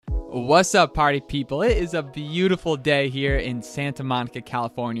What's up, party people? It is a beautiful day here in Santa Monica,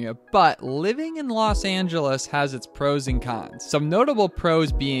 California, but living in Los Angeles has its pros and cons. Some notable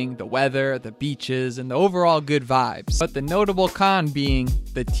pros being the weather, the beaches, and the overall good vibes. But the notable con being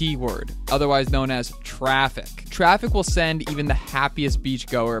the T word, otherwise known as traffic. Traffic will send even the happiest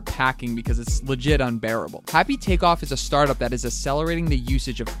beachgoer packing because it's legit unbearable. Happy Takeoff is a startup that is accelerating the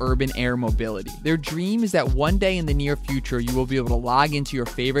usage of urban air mobility. Their dream is that one day in the near future, you will be able to log into your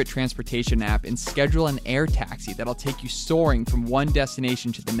favorite transportation app and schedule an air taxi that'll take you soaring from one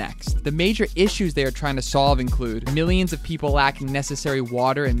destination to the next. The major issues they are trying to solve include millions of people lacking necessary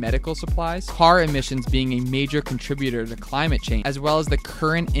water and medical supplies, car emissions being a major contributor to climate change, as well as the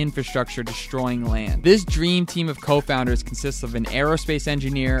current infrastructure destroying land. This dream team of co-founders consists of an aerospace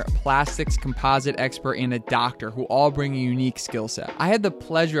engineer, a plastics composite expert, and a doctor who all bring a unique skill set. I had the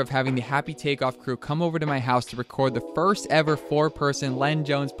pleasure of having the Happy Takeoff crew come over to my house to record the first ever 4-person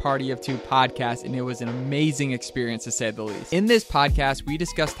LenJones Party of 2 podcast, and it was an amazing experience to say the least. In this podcast, we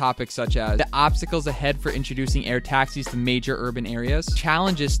discuss topics such as the obstacles ahead for introducing air taxis to major urban areas,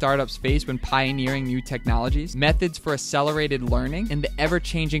 challenges startups face when pioneering new technologies, methods for accelerated learning, and the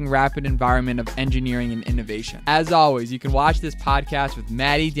ever-changing rapid environment of engineering and innovation. As always, you can watch this podcast with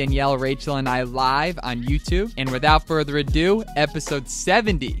Maddie, Danielle, Rachel, and I live on YouTube. And without further ado, episode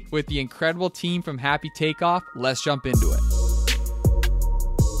 70 with the incredible team from Happy Takeoff. Let's jump into it.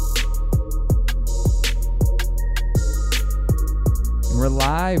 We're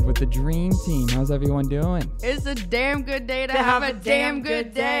live with the dream team. How's everyone doing? It's a damn good day to have a damn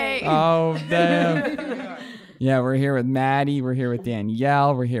good day. Oh, damn. Yeah, we're here with Maddie. We're here with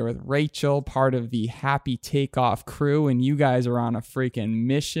Danielle. We're here with Rachel, part of the Happy Takeoff crew. And you guys are on a freaking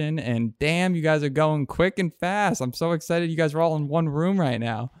mission. And damn, you guys are going quick and fast. I'm so excited you guys are all in one room right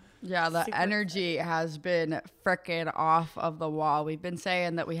now. Yeah, the energy has been freaking off of the wall. We've been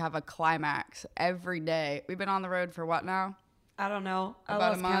saying that we have a climax every day. We've been on the road for what now? I don't know.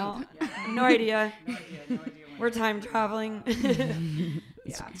 About a month? No idea. We're time traveling.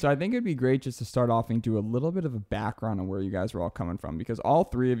 Yeah. So I think it'd be great just to start off and do a little bit of a background on where you guys are all coming from, because all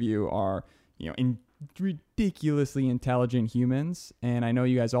three of you are, ridiculously intelligent humans. And I know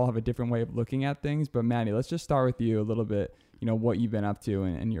you guys all have a different way of looking at things. But Maddie, let's just start with you a little bit. What you've been up to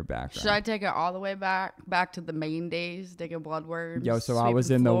and your background. Should I take it all the way back to the main days, digging blood worms? Yo, so I was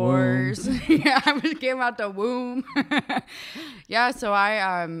in the womb. Yeah, I came out the womb. Yeah, so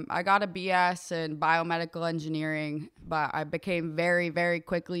I got a BS in biomedical engineering, but I became very, very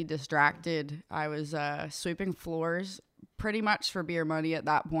quickly distracted. I was sweeping floors pretty much for beer money at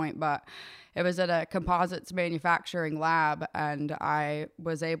that point, but it was at a composites manufacturing lab, and I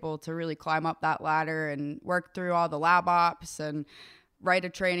was able to really climb up that ladder and work through all the lab ops and write a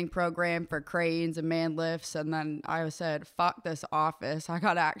training program for cranes and man lifts. And then I said, fuck this office. I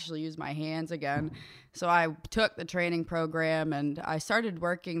got to actually use my hands again. So I took the training program and I started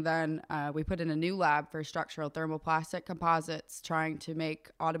working then. We put in a new lab for structural thermoplastic composites, trying to make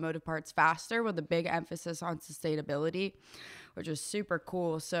automotive parts faster with a big emphasis on sustainability, which was super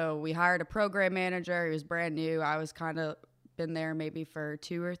cool. So we hired a program manager. He was brand new. I was kind of been there maybe for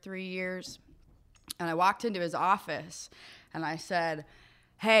 2 or 3 years. And I walked into his office and I said,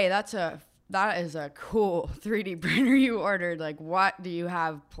 hey, that is a cool 3D printer you ordered. Like, what do you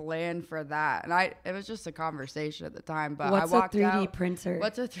have planned for that? And it was just a conversation at the time, but What's I walked a 3D out. printer?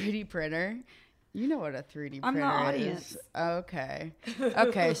 What's a 3D printer? You know what a 3D I'm printer the audience. is. Okay.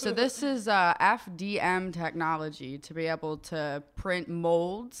 Okay, so this is FDM technology to be able to print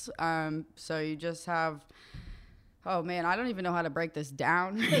molds. So you just have... Oh, man, I don't even know how to break this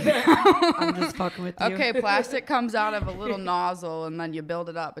down. I'm just fucking with you. Okay, plastic comes out of a little nozzle, and then you build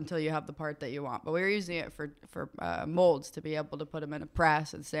it up until you have the part that you want. But we were using it for molds to be able to put them in a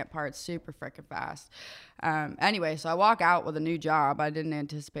press and stamp parts super freaking fast. Anyway, so I walk out with a new job. I didn't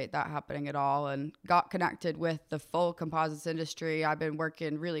anticipate that happening at all, and got connected with the full composites industry. I've been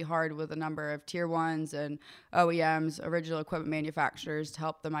working really hard with a number of tier ones and OEMs, original equipment manufacturers, to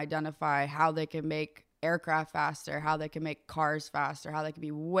help them identify how they can make aircraft faster, how they can make cars faster, how they can be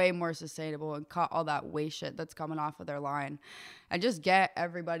way more sustainable and cut all that waste shit that's coming off of their line, and just get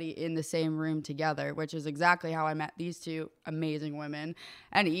everybody in the same room together, which is exactly how I met these two amazing women,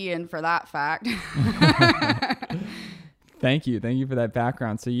 and Ian for that fact. Thank you for that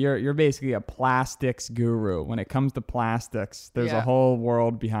background. So you're basically a plastics guru. When it comes to plastics, there's a whole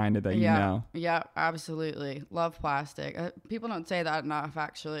world behind it that you know. Yeah, absolutely. Love plastic. People don't say that enough,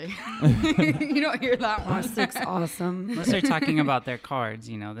 actually. You don't hear that one. Plastic's awesome. Unless they're talking about their cards,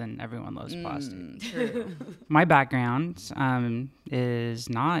 then everyone loves plastic. True. My background is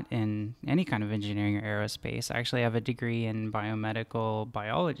not in any kind of engineering or aerospace. I actually have a degree in biomedical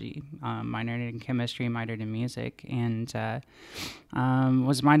biology, minored in chemistry, minored in music, and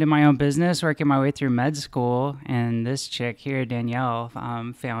was minding my own business, working my way through med school. And this chick here, Danielle,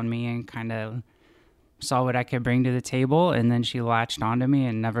 found me and kind of saw what I could bring to the table, and then she latched onto me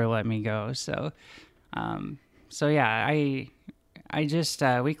and never let me go. So yeah, I just,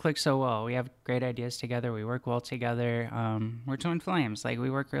 we click so well. We have great ideas together. We work well together. We're twin flames. Like,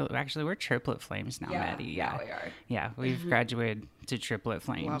 actually, we're triplet flames now, Maddie. Yeah, we are. Yeah, we've graduated to triplet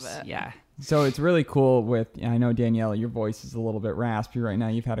flames. Love it. Yeah. So it's really cool I know, Danielle, your voice is a little bit raspy right now.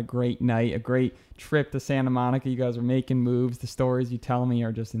 You've had a great night, a great trip to Santa Monica. You guys are making moves. The stories you tell me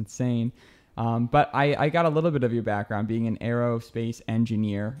are just insane. But I got a little bit of your background being an aerospace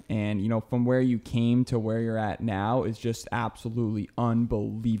engineer, and, from where you came to where you're at now is just absolutely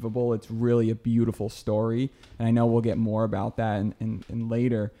unbelievable. It's really a beautiful story, and I know we'll get more about that in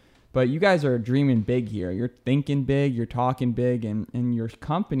later. But you guys are dreaming big here. You're thinking big, you're talking big, and your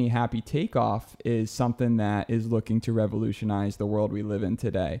company, Happy Takeoff, is something that is looking to revolutionize the world we live in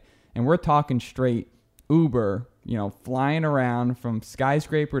today. And we're talking straight Uber, flying around from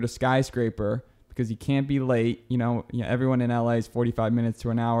skyscraper to skyscraper because you can't be late. Everyone in LA is 45 minutes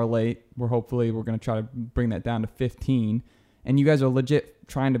to an hour late. We're going to try to bring that down to 15. And you guys are legit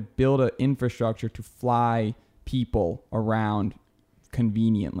trying to build an infrastructure to fly people around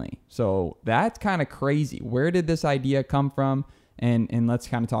conveniently. So that's kind of crazy. Where did this idea come from? And let's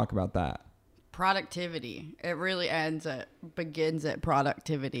kind of talk about that. Productivity. It really begins at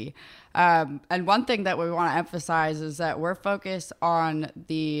productivity. And one thing that we want to emphasize is that we're focused on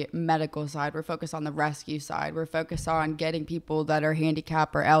the medical side. We're focused on the rescue side. We're focused on getting people that are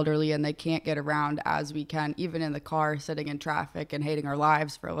handicapped or elderly and they can't get around as we can, even in the car, sitting in traffic and hating our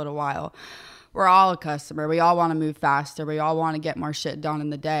lives for a little while. We're all a customer. We all want to move faster. We all want to get more shit done in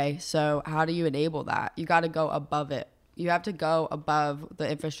the day. So how do you enable that? You got to go above it. You have to go above the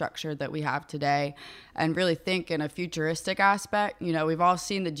infrastructure that we have today and really think in a futuristic aspect. We've all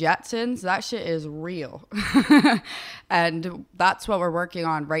seen the Jetsons. That shit is real. And that's what we're working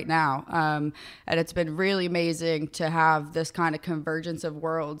on right now. And it's been really amazing to have this kind of convergence of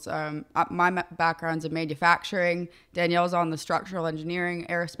worlds. My background's in manufacturing. Danielle's on the structural engineering,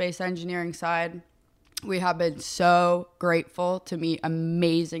 aerospace engineering side. We have been so grateful to meet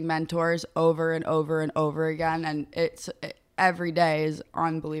amazing mentors over and over and over again. And every day is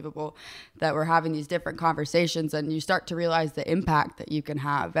unbelievable that we're having these different conversations and you start to realize the impact that you can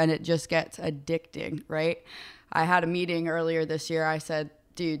have. And it just gets addicting, right? I had a meeting earlier this year. I said,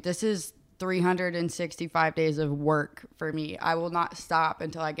 dude, this is 365 days of work for me. I will not stop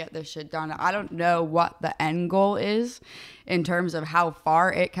until I get this shit done. I don't know what the end goal is in terms of how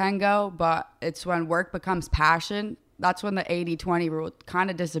far it can go, but it's when work becomes passion. That's when the 80-20 rule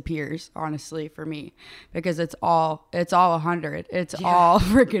kind of disappears, honestly, for me, because it's all 100. It's all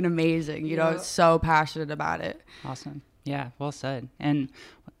freaking amazing. It's so passionate about it. Awesome. Yeah, well said. And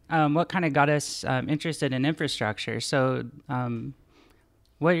what kind of got us interested in infrastructure? So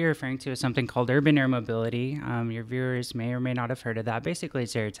what you're referring to is something called urban air mobility. Your viewers may or may not have heard of that. Basically,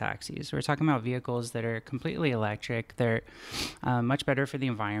 it's AirTaxis. We're talking about vehicles that are completely electric. They're much better for the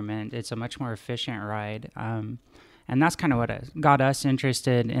environment. It's a much more efficient ride. And that's kind of what got us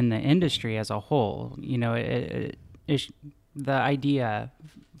interested in the industry as a whole. The idea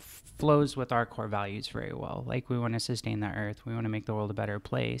flows with our core values very well. Like, we want to sustain the earth. We want to make the world a better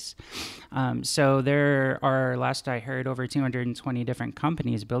place. So there are, last I heard, over 220 different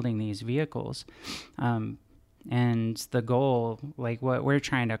companies building these vehicles. And the goal, like what we're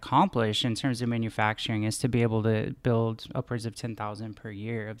trying to accomplish in terms of manufacturing, is to be able to build upwards of 10,000 per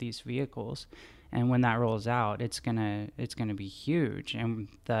year of these vehicles. And when that rolls out, it's gonna be huge, and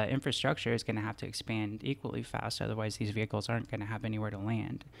the infrastructure is gonna have to expand equally fast. Otherwise, these vehicles aren't gonna have anywhere to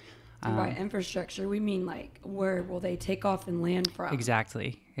land. And by infrastructure, we mean like where will they take off and land from?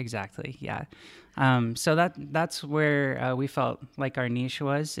 Exactly. Yeah. So that's where we felt like our niche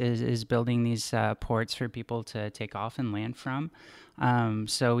is building these ports for people to take off and land from.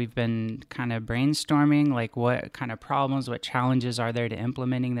 So we've been kind of brainstorming, like what kind of problems, what challenges are there to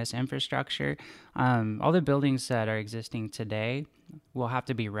implementing this infrastructure. All the buildings that are existing today will have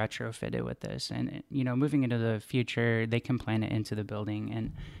to be retrofitted with this. And, moving into the future, they can plan it into the building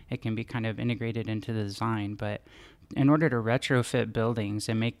and it can be kind of integrated into the design. But in order to retrofit buildings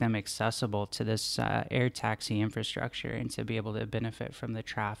and make them accessible to this air taxi infrastructure and to be able to benefit from the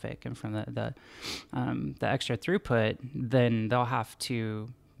traffic and from the extra throughput, then they'll have to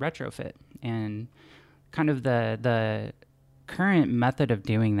retrofit. And kind of the current method of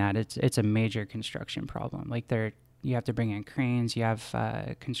doing that, it's a major construction problem. Like, they're you have to bring in cranes, you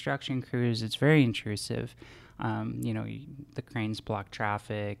have construction crews. It's very intrusive. The cranes block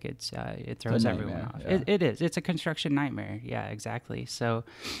traffic. It throws everyone off. Yeah. It is. It's a construction nightmare. Yeah, exactly. So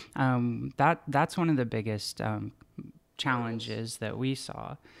that's one of the biggest challenges that we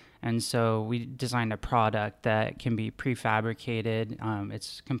saw. And so we designed a product that can be prefabricated.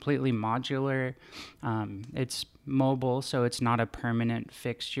 It's completely modular. It's mobile, so it's not a permanent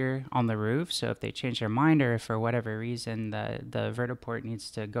fixture on the roof. So if they change their mind, or if for whatever reason the vertiport needs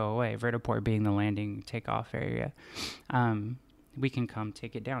to go away, vertiport being the landing takeoff area, we can come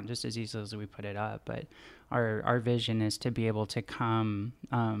take it down just as easily as we put it up. But our vision is to be able to come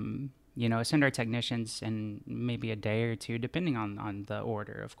send our technicians in maybe a day or two, depending on the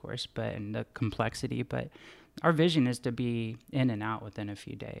order, of course, and the complexity. But our vision is to be in and out within a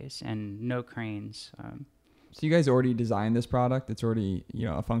few days, and no cranes. So you guys already designed this product? It's already,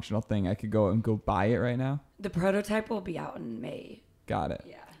 a functional thing. I could go buy it right now? The prototype will be out in May. Got it.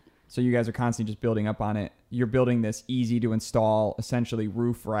 Yeah. So you guys are constantly just building up on it. You're building this easy to install, essentially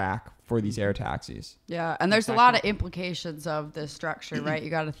roof rack for these air taxis. Yeah, and there's a lot of implications of this structure, right? You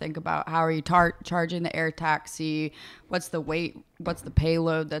got to think about how are you charging the air taxi? What's the weight? What's the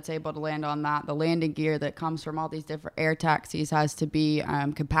payload that's able to land on that? The landing gear that comes from all these different air taxis has to be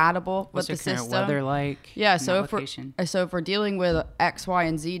compatible with the system. What's the current weather like? Yeah, so if we're dealing with X, Y,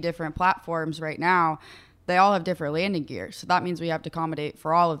 and Z different platforms right now, they all have different landing gears. So that means we have to accommodate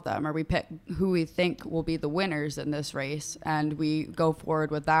for all of them, or we pick who we think will be the winners in this race, and we go forward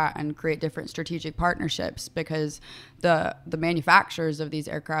with that and create different strategic partnerships, because the manufacturers of these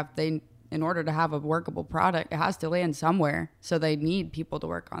aircraft, in order to have a workable product, it has to land somewhere. So they need people to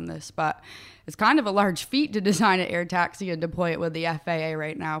work on this. But it's kind of a large feat to design an air taxi and deploy it with the FAA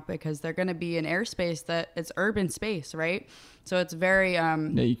right now, because they're going to be in airspace that it's urban space, right? So it's very... yeah,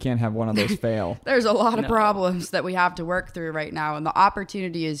 you can't have one of those fail. There's a lot of problems that we have to work through right now. And the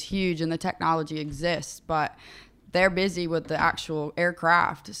opportunity is huge and the technology exists, but they're busy with the actual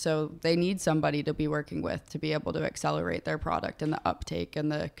aircraft. So they need somebody to be working with to be able to accelerate their product and the uptake and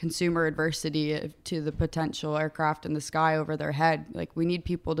the consumer adversity to the potential aircraft in the sky over their head. Like, we need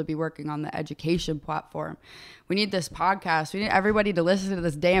people to be working on the education platform. We need this podcast. We need everybody to listen to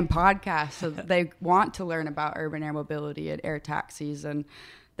this damn podcast so that they want to learn about urban air mobility and air taxis, and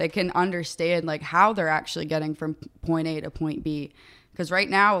they can understand like how they're actually getting from point A to point B. Because right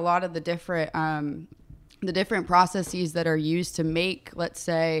now, a lot of the different processes that are used to make, let's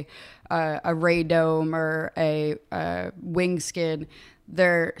say, a radome or a wing skin,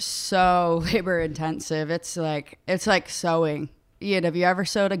 they're so labor intensive. It's like sewing. Ian, have you ever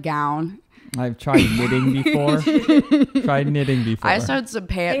sewed a gown? I've tried knitting before. I sewed some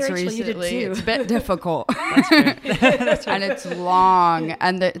pants recently. It's a bit difficult. That's right. And it's long.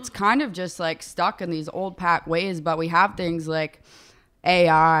 And it's kind of just like stuck in these old pack ways. But we have things like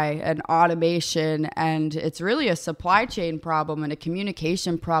AI and automation, and it's really a supply chain problem and a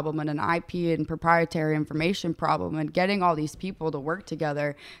communication problem and an IP and proprietary information problem, and getting all these people to work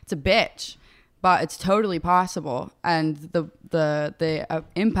together. It's a bitch, but it's totally possible. And the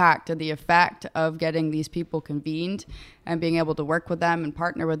impact and the effect of getting these people convened and being able to work with them and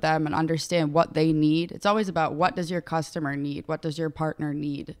partner with them and understand what they need. It's always about, what does your customer need? What does your partner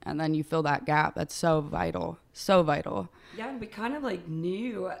need? And then you fill that gap. That's so vital. So vital. Yeah, and we kind of like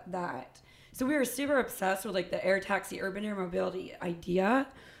knew that. So we were super obsessed with like the air taxi, urban air mobility idea,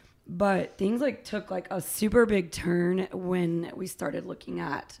 but things like took like a super big turn when we started looking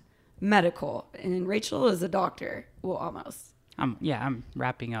at medical. And Rachel is a doctor. Well, almost. I'm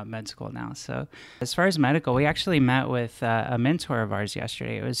wrapping up med school now. So as far as medical, we actually met with a mentor of ours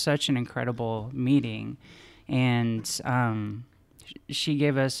yesterday. It was such an incredible meeting. And she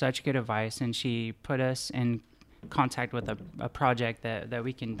gave us such good advice, and she put us in contact with a project that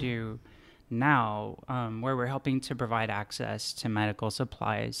we can do now, where we're helping to provide access to medical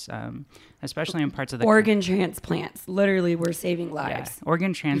supplies, especially in parts of the organ transplants. Literally, we're saving lives. Yeah,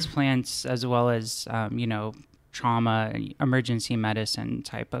 organ transplants, as well as trauma, emergency medicine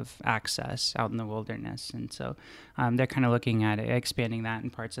type of access out in the wilderness. And so they're kind of looking at expanding that in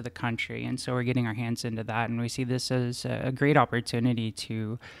parts of the country. And so we're getting our hands into that. And we see this as a great opportunity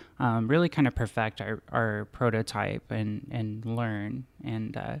to really kind of perfect our prototype and learn.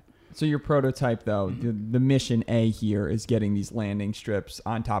 And so your prototype, though, the mission A here is getting these landing strips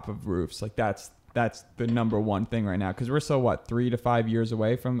on top of roofs. Like that's the number one thing right now, because we're 3 to 5 years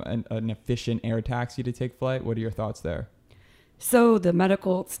away from an efficient air taxi to take flight. What are your thoughts there? So the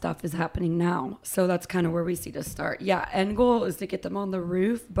medical stuff is happening now. So that's kind of where we see to start. Yeah, end goal is to get them on the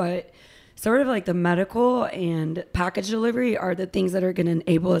roof, but sort of like the medical and package delivery are the things that are going to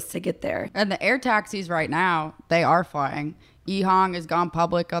enable us to get there. And the air taxis right now, they are flying. EHong has gone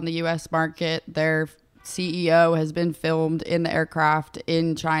public on the U.S. market. Their CEO has been filmed in the aircraft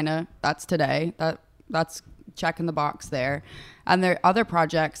in China. That's today. That's checking the box there. And their other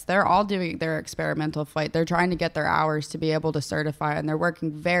projects, they're all doing their experimental flight. They're trying to get their hours to be able to certify, and they're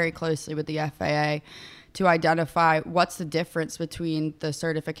working very closely with the FAA to identify what's the difference between the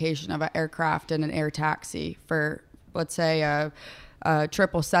certification of an aircraft and an air taxi for, let's say, a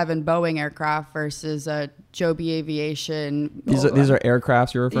 777 Boeing aircraft versus a Joby Aviation. These are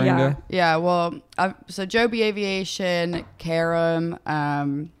aircrafts you're referring to? Yeah, well, so Joby Aviation,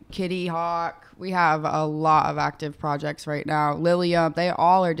 Karam, Kitty Hawk, we have a lot of active projects right now. Lilium, they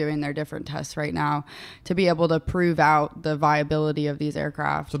all are doing their different tests right now to be able to prove out the viability of these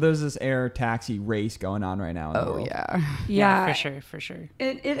aircraft. So there's this air taxi race going on right now in the world. Yeah. For sure.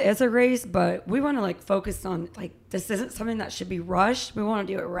 It is a race, but we want to like focus on like this isn't something that should be rushed. We want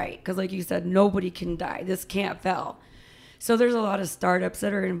to do it right because, like you said, nobody can die. This can't fail. So there's a lot of startups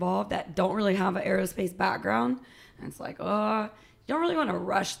that are involved that don't really have an aerospace background, and it's like, you don't really want to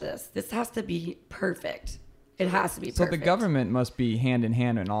rush this. This has to be perfect. It has to be perfect. So the government must be hand in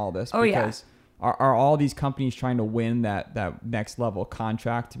hand in all this. Oh, because are all these companies trying to win that next level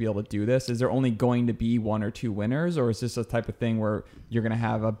contract to be able to do this? Is there only going to be one or two winners, or is this a type of thing where you're going to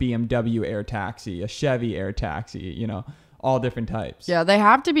have a BMW air taxi, a Chevy air taxi, all different types? Yeah, they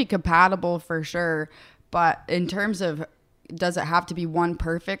have to be compatible for sure. But in terms of, does it have to be one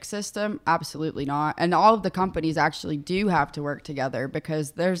perfect system? Absolutely not. And all of the companies actually do have to work together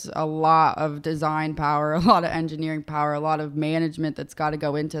because there's a lot of design power, a lot of engineering power, a lot of management that's got to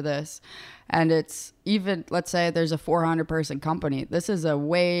go into this. And it's even, let's say there's a 400 person company. This is a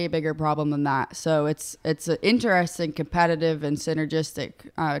way bigger problem than that. So it's an interesting, competitive and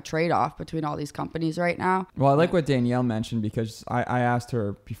synergistic trade-off between all these companies right now. Well, I like what Danielle mentioned because I asked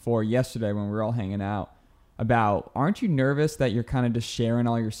her before yesterday when we were all hanging out about, aren't you nervous that you're kind of just sharing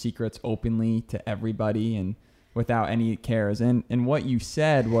all your secrets openly to everybody and without any cares? And what you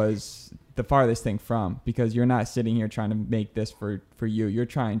said was the farthest thing from, because you're not sitting here trying to make this for you. You're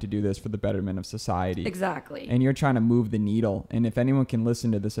trying to do this for the betterment of society. Exactly. And you're trying to move the needle. And if anyone can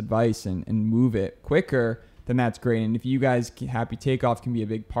listen to this advice and move it quicker, then that's great. And if you guys, Happy Takeoff can be a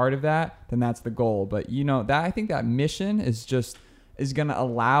big part of that, then that's the goal. But that I think that mission is going to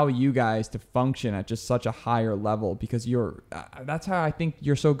allow you guys to function at just such a higher level because that's how I think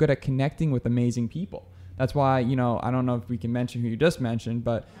you're so good at connecting with amazing people. That's why, I don't know if we can mention who you just mentioned,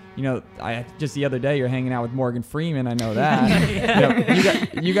 but, I just the other day you're hanging out with Morgan Freeman. I know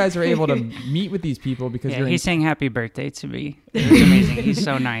that. You guys are able to meet with these people because he's saying happy birthday to me. It was amazing. He's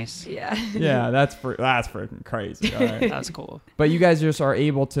so nice. Yeah, that's freaking crazy. All right. That's cool. But you guys just are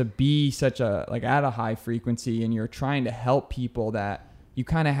able to be such at a high frequency, and you're trying to help people that you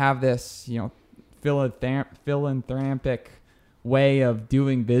kind of have this, philanthropic way of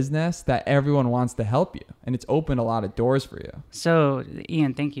doing business that everyone wants to help you, and it's opened a lot of doors for you. So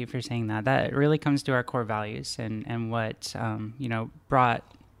Ian, thank you for saying that. That really comes to our core values and what brought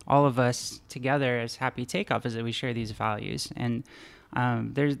all of us together as Happy Takeoff is that we share these values. And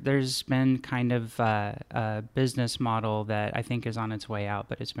there's been kind of a business model that I think is on its way out,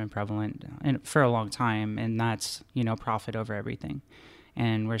 but it's been prevalent for a long time, and that's profit over everything.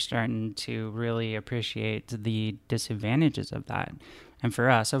 And we're starting to really appreciate the disadvantages of that. And for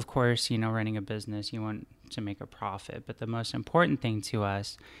us, of course, running a business, you want to make a profit. But the most important thing to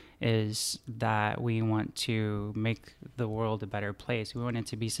us is that we want to make the world a better place. We want it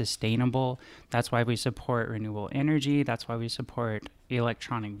to be sustainable. That's why we support renewable energy. That's why we support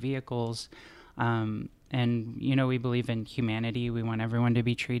electronic vehicles. And, we believe in humanity. We want everyone to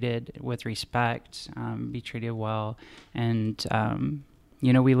be treated with respect, be treated well. And,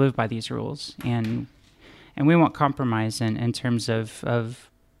 we live by these rules, and we won't compromise in terms of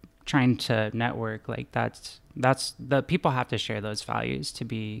trying to network. Like that's the people have to share those values to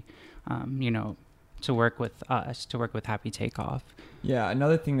be, to work with us, to work with Happy Takeoff. Yeah.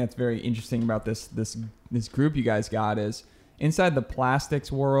 Another thing that's very interesting about this group you guys got is inside the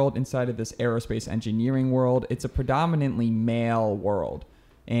plastics world, inside of this aerospace engineering world, it's a predominantly male world.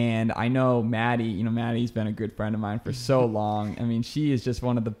 And I know Maddie, Maddie's been a good friend of mine for so long. I mean, she is just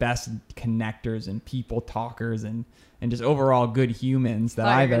one of the best connectors and people talkers and just overall good humans that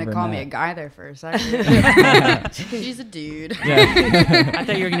I've ever met. You're going to call me a guy there for a second. She's a dude. Yeah. I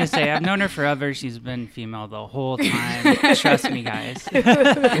thought you were going to say, I've known her forever. She's been female the whole time. Trust me, guys.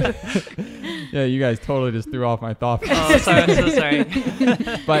 Yeah, you guys totally just threw off my thought. Oh, sorry, I'm so sorry.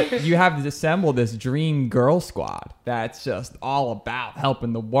 But you have assembled this dream girl squad that's just all about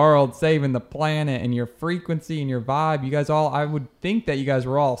helping the world, saving the planet, and your frequency and your vibe. You guys all, I would think that you guys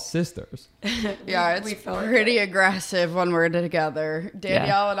were all sisters. Yeah, it's pretty aggressive when we're together.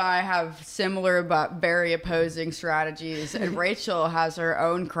 Danielle and I have similar but very opposing strategies, and Rachel has her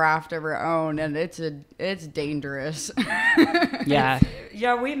own craft of her own, and it's dangerous.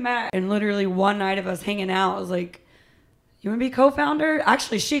 Yeah, we met, and literally one night of us hanging out, I was like, you want to be co-founder?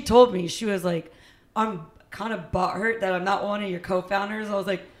 Actually, she told me, she was like, I'm kind of butthurt that I'm not one of your co-founders. I was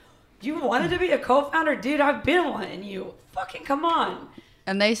like, you wanted to be a co-founder? Dude, I've been one, and you fucking come on.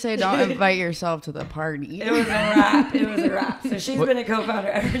 And they say don't invite yourself to the party. It was a wrap. So she's been a co-founder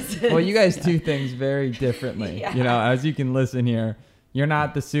ever since. Well, you guys do things very differently. Yeah. You know, as you can listen here, you're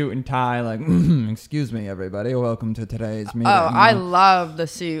not the suit and tie like, excuse me, everybody, welcome to today's meeting. Oh, I love the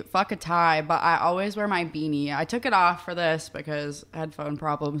suit. Fuck a tie, but I always wear my beanie. I took it off for this because headphone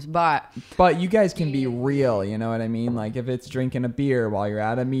problems, but you guys can be real, you know what I mean? Like if it's drinking a beer while you're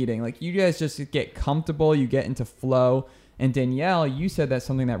at a meeting, like you guys just get comfortable, you get into flow. And Danielle, you said that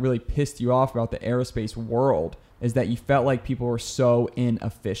something that really pissed you off about the aerospace world is that you felt like people were so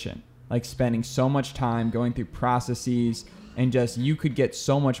inefficient, like spending so much time going through processes and just you could get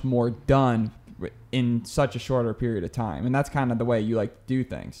so much more done in such a shorter period of time. And that's kind of the way you like to do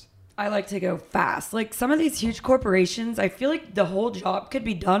things. I like to go fast. Like some of these huge corporations, I feel like the whole job could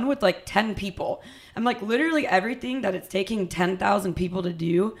be done with like 10 people. I'm like literally everything that it's taking 10,000 people to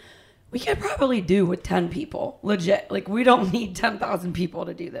do, we could probably do with 10 people. Legit. Like, we don't need 10,000 people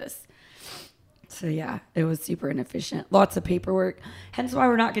to do this. So, yeah, it was super inefficient. Lots of paperwork. Hence why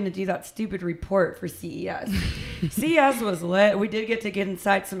we're not going to do that stupid report for CES. CES was lit. We did get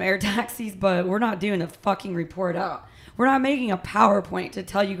inside some AirTaxis, but we're not doing a fucking report out. We're not making a PowerPoint to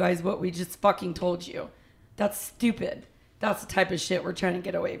tell you guys what we just fucking told you. That's stupid. That's the type of shit we're trying to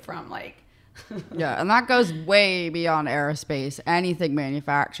get away from. Like, yeah, and that goes way beyond aerospace. Anything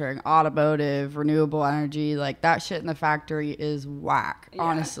manufacturing, automotive, renewable energy, like that shit in the factory is whack. Yeah.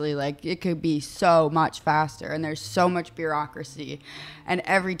 Honestly, like it could be so much faster, and there's so much bureaucracy. And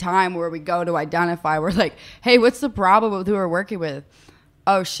every time where we go to identify, we're like, hey, what's the problem with who we're working with?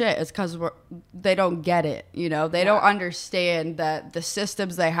 Oh shit, it's because they don't get it. You know, they don't understand that the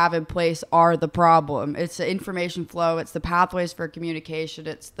systems they have in place are the problem. It's the information flow, it's the pathways for communication,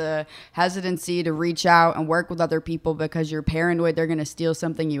 it's the hesitancy to reach out and work with other people because you're paranoid they're going to steal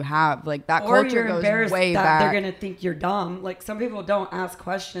something you have. Like that or culture goes way that back. They're going to think you're dumb. Like some people don't ask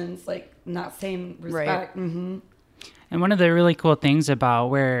questions, like not same respect. Right. Mm-hmm. And one of the really cool things about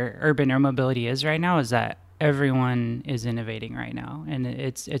where urban air mobility is right now is that everyone is innovating right now, and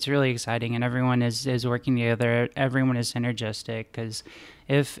it's really exciting, and everyone is working together. Everyone is synergistic, because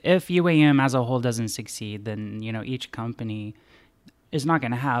if UAM as a whole doesn't succeed, then you know each company is not going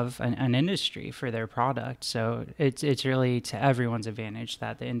to have an industry for their product. So it's really to everyone's advantage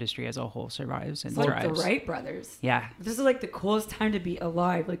that the industry as a whole survives and it's thrives. Like the Wright brothers. Yeah, this is like the coolest time to be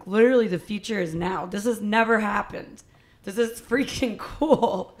alive. Like literally, the future is now. This has never happened. This is freaking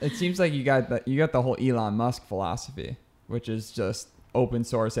cool. It seems like you got the whole Elon Musk philosophy, which is just open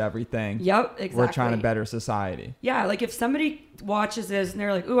source everything. Yep, exactly. We're trying to better society. Yeah, like if somebody watches this and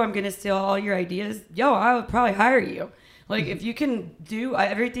they're like, ooh, I'm going to steal all your ideas, yo, I would probably hire you. Like if you can do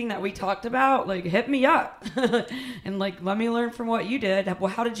everything that we talked about, like hit me up and like let me learn from what you did.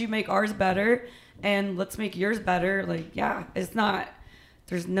 Well, how did you make ours better? And let's make yours better. Like, yeah,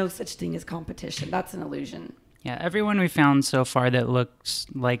 there's no such thing as competition. That's an illusion. Yeah, everyone we found so far that looks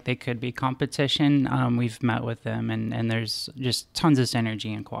like they could be competition, we've met with them, and there's just tons of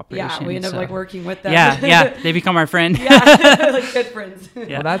synergy and cooperation. Yeah, we end up like working with them. Yeah, they become our friend. Yeah, like good friends.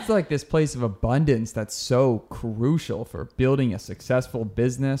 Yeah. Well, that's like this place of abundance that's so crucial for building a successful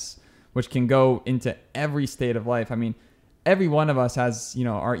business, which can go into every state of life. I mean, every one of us has, you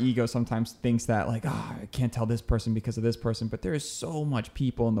know, our ego sometimes thinks that like, I can't tell this person because of this person, but there is so much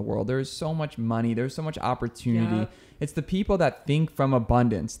people in the world. There is so much money. There's so much opportunity. Yep. It's the people that think from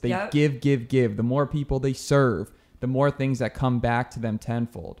abundance. They Yep. give. The more people they serve, the more things that come back to them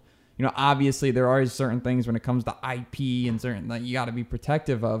tenfold. You know, obviously there are certain things when it comes to IP and certain that you got to be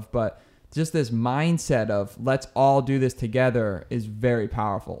protective of, but just this mindset of let's all do this together is very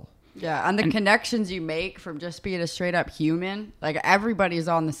powerful. Yeah, and the connections you make from just being a straight up human, like everybody's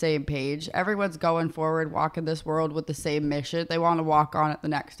on the same page. Everyone's going forward, walking this world with the same mission. They want to walk on it the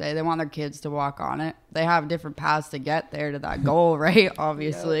next day. They want their kids to walk on it. They have different paths to get there to that goal, right?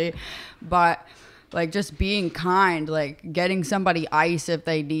 Obviously. Yeah. But like just being kind, like getting somebody ice if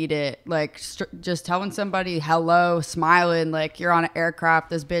they need it, like just telling somebody hello, smiling, like you're on an aircraft.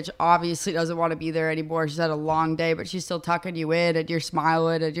 This bitch obviously doesn't want to be there anymore. She's had a long day, but she's still tucking you in, and you're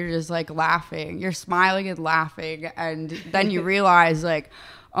smiling, and you're just like laughing. You're smiling and laughing, and then you realize like,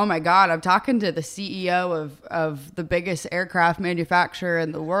 oh my God, I'm talking to the CEO of the biggest aircraft manufacturer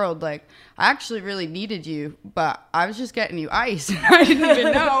in the world. Like, I actually really needed you, but I was just getting you ice. I didn't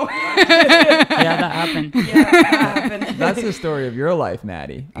even know. Yeah, that happened. That's the story of your life,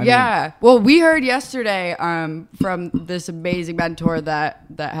 Maddie. I mean, Well, we heard yesterday from this amazing mentor that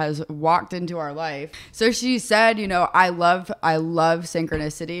has walked into our life. So she said, you know, I love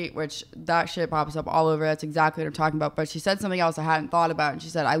synchronicity, which that shit pops up all over. That's exactly what I'm talking about. But she said something else I hadn't thought about. And she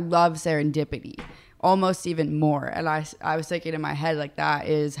said, I love serendipity. Almost even more. And I was thinking in my head, like, that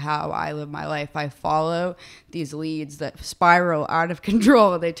is how I live my life. I follow these leads that spiral out of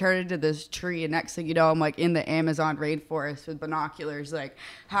control, and they turn into this tree, and next thing you know, I'm like in the Amazon rainforest with binoculars, like,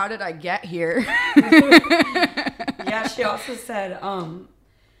 how did I get here? Yeah, she also said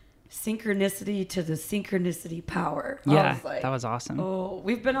synchronicity to the synchronicity power. Yeah, that was awesome. Oh,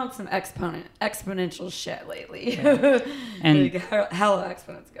 we've been on some exponential shit lately. And like, hella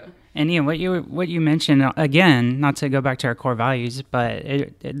exponents go. And Ian, what you mentioned again, not to go back to our core values, but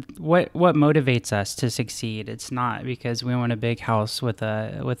what motivates us to succeed? It's not because we want a big house with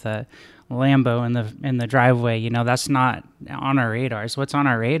a Lambo in the driveway. You know, that's not on our radars. What's on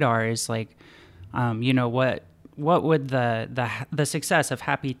our radar is like, you know, what would the success of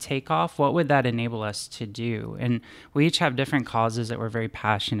Happy Takeoff, what would that enable us to do? And we each have different causes that we're very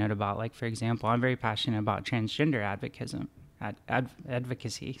passionate about. Like, for example, I'm very passionate about transgender advocacy.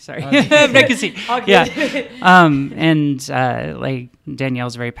 Sorry, advocacy. Yeah. And like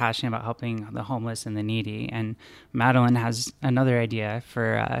Danielle's very passionate about helping the homeless and the needy, and Madeline has another idea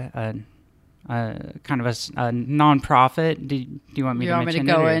for kind of a non-profit. Do you want me to mention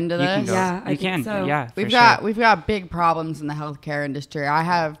go it, into this? Yeah, I think so. Yeah, we've got big problems in the healthcare industry. I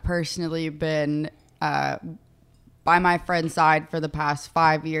have personally been by my friend's side for the past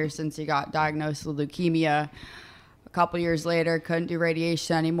 5 years since he got diagnosed with leukemia. A couple years later, couldn't do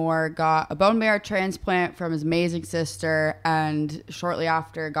radiation anymore, got a bone marrow transplant from his amazing sister, and shortly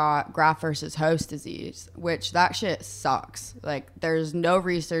after got graft versus host disease, which that shit sucks. Like, there's no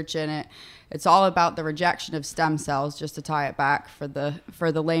research in it. It's all about the rejection of stem cells, just to tie it back for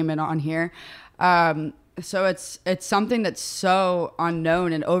the layman on here. So it's something that's so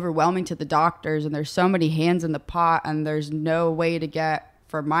unknown and overwhelming to the doctors, and there's so many hands in the pot, and there's no way to get,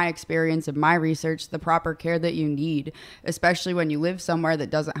 from my experience and my research, the proper care that you need, especially when you live somewhere that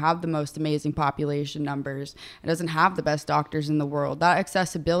doesn't have the most amazing population numbers. It doesn't have the best doctors in the world. That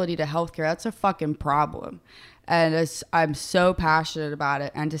accessibility to healthcare, that's a fucking problem. And I'm so passionate about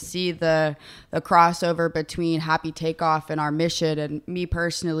it. And to see the crossover between Happy Takeoff and our mission, and me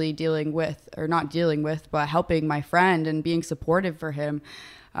personally but helping my friend and being supportive for him,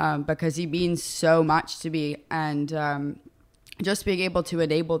 because he means so much to me. And just being able to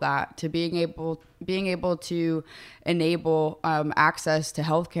enable that, to being able to enable access to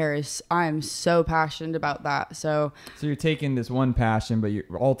healthcare I'm so passionate about that. So you're taking this one passion, but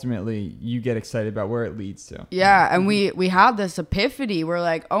ultimately you get excited about where it leads to. Yeah, and we had this epiphany. We're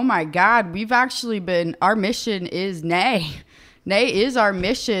like, oh my God, our mission is NAY. NAY is our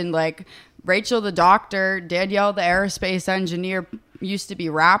mission. Like, Rachel the doctor, Danielle the aerospace engineer, used to be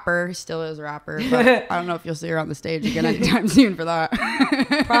rapper, still is a rapper, but I don't know if you'll see her on the stage again anytime soon for that.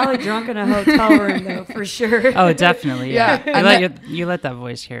 Probably drunk in a hotel room though, for sure. Oh, definitely. Yeah. Yeah. You let that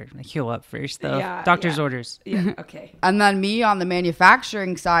voice heal up first though. Yeah, Doctor's orders. Yeah. Okay. And then me on the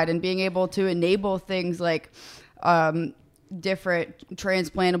manufacturing side, and being able to enable things like different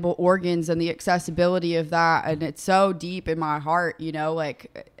transplantable organs and the accessibility of that. And it's so deep in my heart, you know,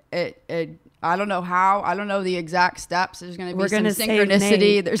 like it I don't know how. I don't know the exact steps. There's going to be some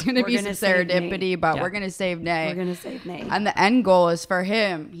synchronicity. There's going to be some serendipity, but we're going to save NAY. We're going to save NAY. And the end goal is for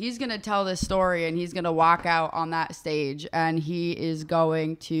him. He's going to tell this story, and he's going to walk out on that stage, and he is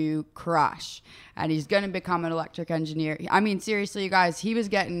going to crush. And he's going to become an electric engineer. I mean, seriously, you guys, he was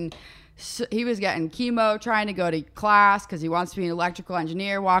getting chemo, trying to go to class because he wants to be an electrical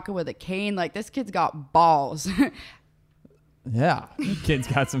engineer, walking with a cane. Like, this kid's got balls. Yeah, kid's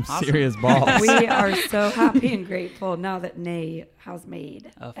got some serious balls. We are so happy and grateful now that NAY has made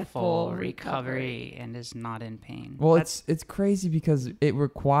a full recovery and is not in pain. Well, it's crazy because it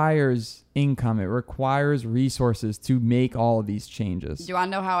requires income. It requires resources to make all of these changes. Do you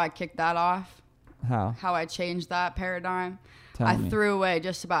want to know how I kicked that off? How I changed that paradigm. Tell me. Threw away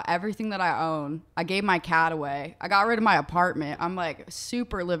just about everything that I own. I gave my cat away. I got rid of my apartment. I'm like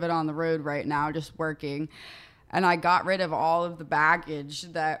super living on the road right now, just working. And I got rid of all of the baggage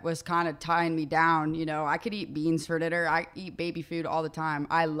that was kind of tying me down. You know, I could eat beans for dinner. I eat baby food all the time.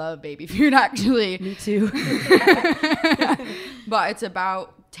 I love baby food, actually. Me too. But it's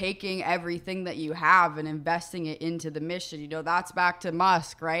about taking everything that you have and investing it into the mission. You know, that's back to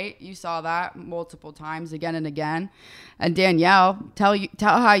Musk, right? You saw that multiple times again and again. And Danielle, tell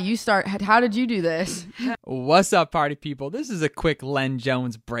how you start. How did you do this? What's up, party people? This is a quick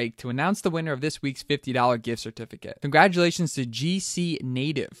LenJones break to announce the winner of this week's $50 gift certificate. Congratulations to GC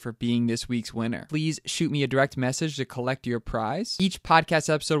Native for being this week's winner. Please shoot me a direct message to collect your prize. Each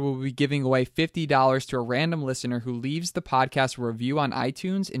podcast episode will be giving away $50 to a random listener who leaves the podcast review on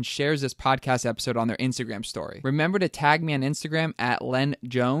iTunes and shares this podcast episode on their Instagram story. Remember to tag me on Instagram at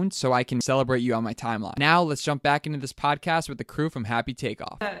LenJones so I can celebrate you on my timeline. Now let's jump back into this podcast with the crew from Happy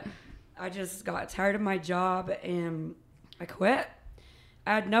Takeoff. I just got tired of my job and I quit.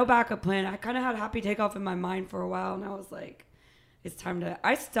 I had no backup plan. I kind of had Happy Takeoff in my mind for a while, and I was like, it's time to...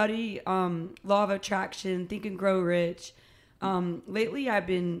 I study law of attraction, Think and Grow Rich. Lately, I've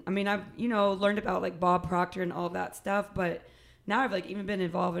learned about like Bob Proctor and all of that stuff, but now I've like even been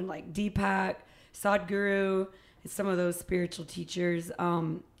involved in like Deepak, Sadhguru, and some of those spiritual teachers.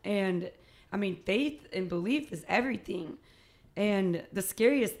 And I mean, faith and belief is everything. And the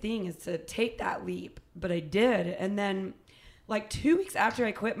scariest thing is to take that leap, but I did. And then like 2 weeks after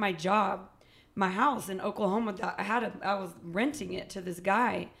I quit my job, my house in Oklahoma, I was renting it to this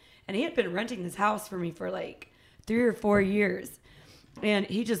guy, and he had been renting this house for me for like 3 or 4 years. And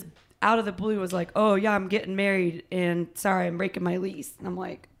he just out of the blue was like, oh yeah, I'm getting married and sorry, I'm breaking my lease. And I'm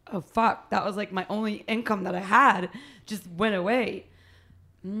like, oh fuck, that was like my only income that I had just went away.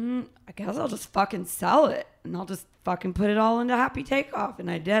 I guess I'll just fucking sell it and I'll just fucking put it all into Happy Takeoff. And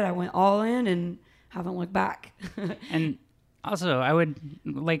I did. I went all in and haven't looked back. And also, I would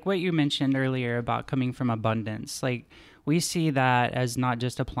like what you mentioned earlier about coming from abundance. Like, we see that as not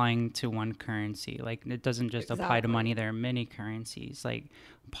just applying to one currency. Like, it doesn't just apply to money. There are many currencies. Like,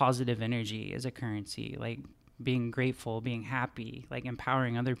 positive energy is a currency. Like, being grateful, being happy, like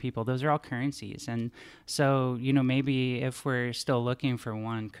empowering other people. Those are all currencies. And so, you know, maybe if we're still looking for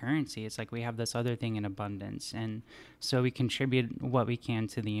one currency, it's like we have this other thing in abundance. And so we contribute what we can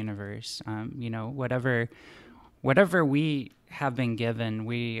to the universe. You know, whatever we have been given,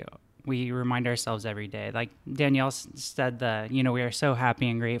 we remind ourselves every day. Like Danielle said, we are so happy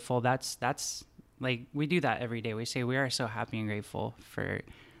and grateful. That's like, we do that every day. We say we are so happy and grateful for,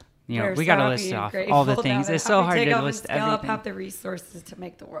 we got to list off all the things. It's so hard to list everything. Have the resources to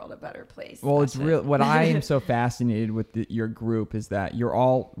make the world a better place. Well, it's real. What I am so fascinated with your group is that you're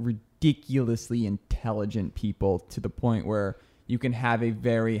all ridiculously intelligent people to the point where you can have a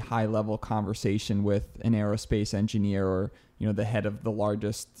very high level conversation with an aerospace engineer or, the head of the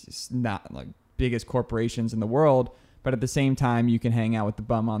largest, not like biggest corporations in the world. But at the same time, you can hang out with the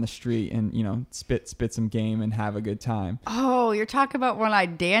bum on the street and, spit some game and have a good time. Oh, you're talking about when I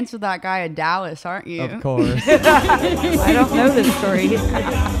danced with that guy in Dallas, aren't you? Of course. I don't know this story.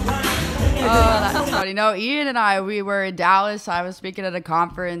 Oh, that's funny. No, Ian and we were in Dallas. I was speaking at a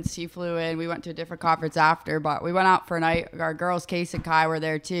conference. He flew in. We went to a different conference after, but we went out for a night. Our girls, Case and Kai, were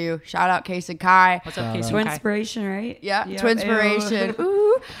there too. Shout out Case and Kai. What's up, Case and Kai? Twinspiration, right? Yeah, yep. Twinspiration.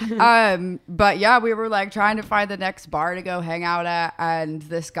 Ooh. But yeah, we were like trying to find the next bar to go hang out at, and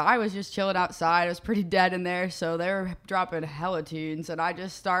this guy was just chilling outside. It was pretty dead in there, so they were dropping hella tunes, and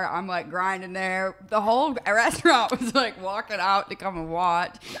I'm like grinding there. The whole restaurant was like walking out to come and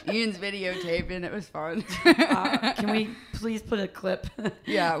watch. Ian's videotaping. It was fun. Can we please put a clip?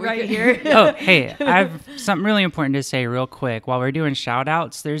 Yeah, right here. Oh, hey, I have something really important to say real quick. While we're doing shout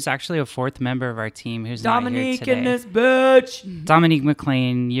outs, there's actually a fourth member of our team who's Dominique not here today. in this bitch. Dominique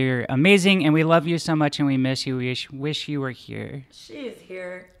McLean, you're amazing, and we love you so much, and we miss you. We wish you were here. She is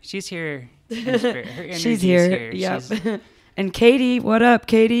here. She's here. In spirit. Her energy She's is here. Yep. And Katie, what up,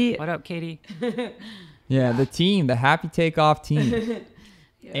 Katie? What up, Katie? Yeah, the team, the Happy Takeoff team.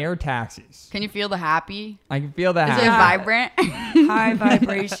 Yeah. AirTaxis. Can you feel the happy? I can feel the happy. Is it vibrant? High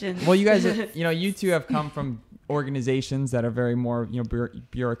vibration. Well, you guys, you two have come from organizations that are very more,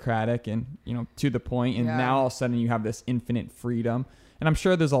 bureaucratic and, to the point. And now all of a sudden you have this infinite freedom. And I'm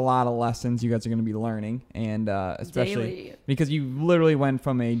sure there's a lot of lessons you guys are going to be learning. And especially daily. Because you literally went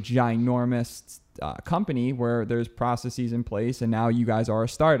from a ginormous company where there's processes in place. And now you guys are a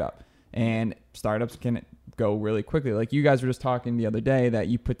startup. And startups can go really quickly. Like you guys were just talking the other day that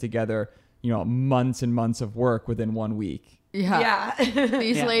you put together, months and months of work within 1 week. Yeah.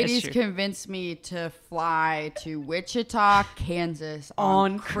 These Yeah, ladies that's true. convinced me to fly to Wichita, Kansas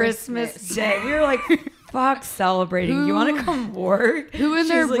On Christmas Day. We were like, fuck celebrating. You want to come work? Who in She's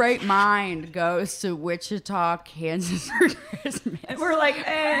their like- right mind goes to Wichita, Kansas for Christmas? And we're like,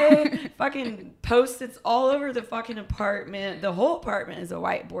 hey, fucking Post-its all over the fucking apartment. The whole apartment is a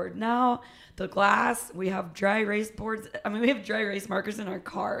whiteboard now. The glass, we have dry erase boards. I mean, we have dry erase markers in our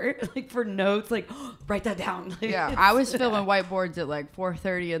car, like for notes, like write that down. Like, Yeah, I was filling whiteboards at like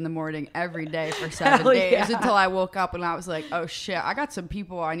 4:30 in the morning every day for 7 Hell days yeah. until I woke up and I was like, oh shit, I got some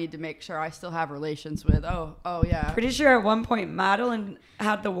people I need to make sure I still have relations with. Oh yeah. Pretty sure at one point Madeline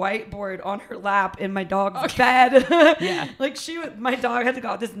had the whiteboard on her lap in my dog's bed. Yeah. Like my dog had to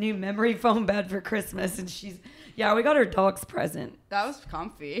got this new memory foam bed for Christmas, and we got her dog's present. That was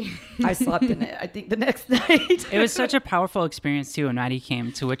comfy. I slept in it, I think, the next night. It was such a powerful experience too when Maddie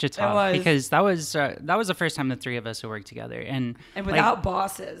came to Wichita, It was. because that was the first time the three of us would work together, and without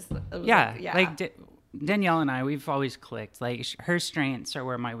bosses. It was Danielle and I, we've always clicked. Like her strengths are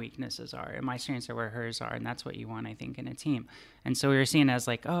where my weaknesses are, and my strengths are where hers are, and that's what you want, I think, in a team. And so we were seeing as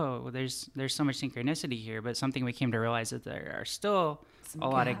like, oh, there's so much synchronicity here, but something we came to realize that there are still a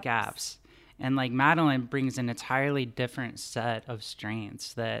lot of gaps. And like Madeline brings an entirely different set of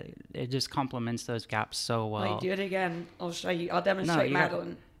strengths that it just complements those gaps so well. Like, do it again. I'll show you. I'll demonstrate you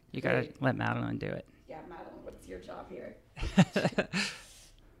Madeline. You gotta let Madeline do it. Yeah, Madeline, what's your job here?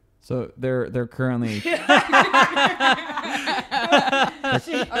 So they're currently Oh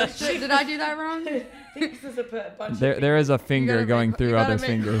shit, did I do that wrong? This is a bunch there is a finger gotta going make- through you gotta other make-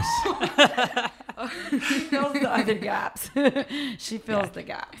 fingers. She fills the other gaps. She fills the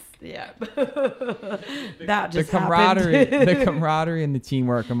gaps. Yeah. That The just camaraderie, happened. the camaraderie and the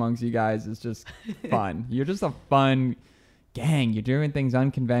teamwork amongst you guys is just fun. You're just a fun gang. You're doing things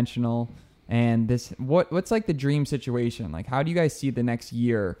unconventional. And what's like the dream situation? Like, how do you guys see the next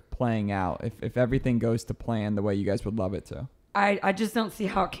year playing out if everything goes to plan the way you guys would love it to? I just don't see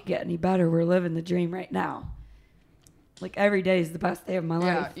how it could get any better. We're living the dream right now. Like, every day is the best day of my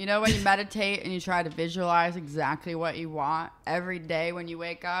Yeah, life. you know when you meditate and you try to visualize exactly what you want every day when you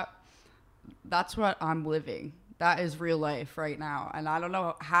wake up? That's what I'm living. That is real life right now. And I don't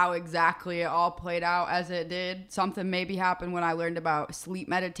know how exactly it all played out as it did. Something maybe happened when I learned about sleep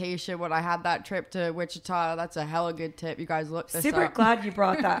meditation when I had that trip to Wichita. That's a hella good tip. You guys look this Super up. glad you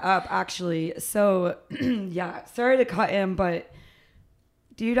brought that up, actually. So, yeah, sorry to cut in, but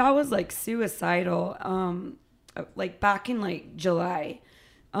dude, I was like suicidal. Like back in like July.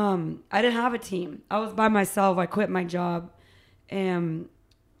 I didn't have a team. I was by myself. I quit my job. And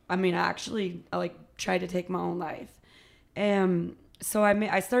I mean, I like tried to take my own life. And so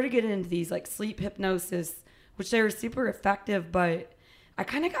I started getting into these like sleep hypnosis, which they were super effective, but I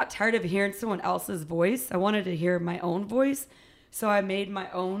kind of got tired of hearing someone else's voice. I wanted to hear my own voice. So I made my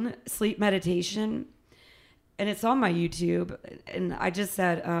own sleep meditation, and it's on my YouTube. And I just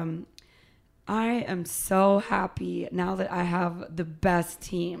said, I am so happy now that I have the best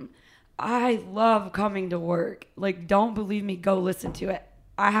team. I love coming to work. Like, don't believe me, go listen to it.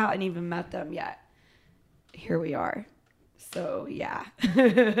 I haven't even met them yet. Here we are. So, yeah.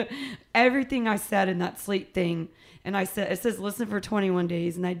 Everything I said in that sleep thing, and it says listen for 21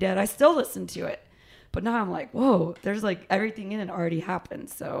 days, and I did. I still listened to it. But now I'm like, whoa, there's like everything in it already happened.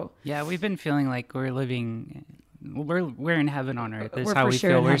 So, Yeah, we've been feeling like we're in heaven on earth. This is We're how for we sure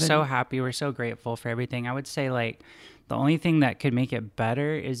feel. in We're heaven. so happy. We're so grateful for everything. I would say like the only thing that could make it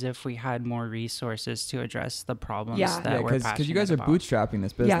better is if we had more resources to address the problems Yeah. that we're passionate Because you guys are about. bootstrapping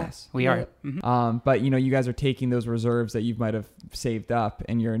this business. We Yeah. are. Mhm. But you guys are taking those reserves that you might have saved up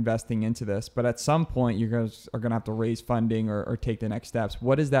and you're investing into this. But at some point, you guys are going to have to raise funding or take the next steps.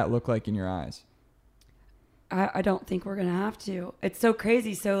 What does that look like in your eyes? I don't think we're going to have to. It's so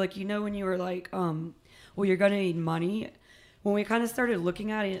crazy. So, like, when you were like, well, you're going to need money. When we kind of started looking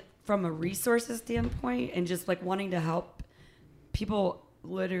at it from a resources standpoint and just like wanting to help, people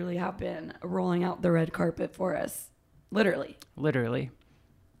literally have been rolling out the red carpet for us. Literally.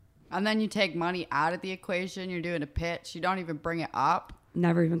 And then you take money out of the equation. You're doing a pitch. You don't even bring it up.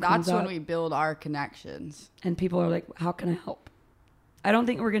 Never even comes That's when up. we build our connections. And people are like, how can I help? I don't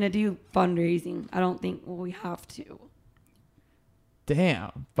think we're going to do fundraising. I don't think we have to.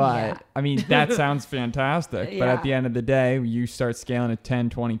 Damn. But Yeah. I mean, that sounds fantastic. But Yeah. at the end of the day, you start scaling to 10,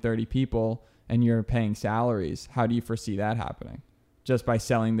 20, 30 people and you're paying salaries. How do you foresee that happening? Just by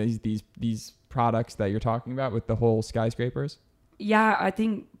selling these products that you're talking about with the whole skyscrapers? Yeah, I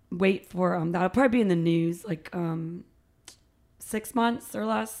think wait for that'll probably be in the news like 6 months or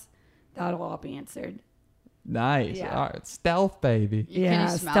less. That'll all be answered. Nice. Yeah. All right. Stealth, baby. Yeah, Can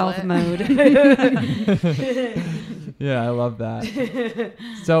you smell stealth it? mode. Yeah, I love that.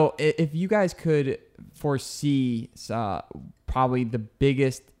 So if you guys could foresee probably the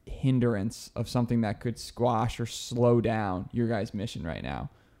biggest hindrance of something that could squash or slow down your guys' mission right now,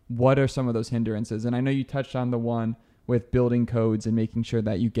 what are some of those hindrances? And I know you touched on the one with building codes and making sure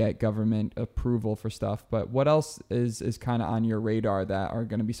that you get government approval for stuff, but what else is kind of on your radar that are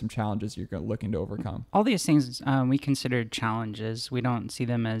going to be some challenges you're looking to overcome? All these things we consider challenges. We don't see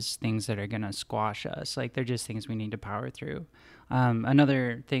them as things that are going to squash us. Like, they're just things we need to power through.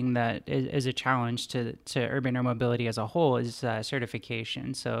 Another thing that is a challenge to urban air mobility as a whole is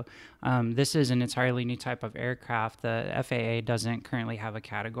certification. So this is an entirely new type of aircraft. The FAA doesn't currently have a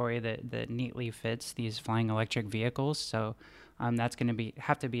category that neatly fits these flying electric vehicles. So that's going to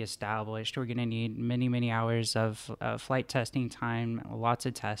have to be established. We're going to need many hours of flight testing time, lots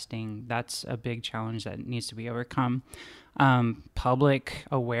of testing. That's a big challenge that needs to be overcome. Public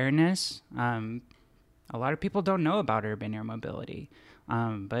awareness. A lot of people don't know about urban air mobility,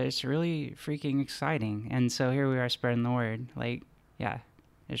 but it's really freaking exciting. And so here we are spreading the word. Like, yeah,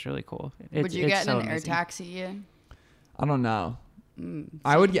 it's really cool. Would you get so in an amazing. AirTaxi, Ian? I don't know.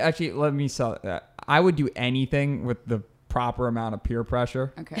 I would actually, let me sell that. I would do anything with the proper amount of peer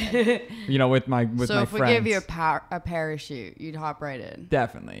pressure. Okay. With my friends. So if we give you a parachute, you'd hop right in.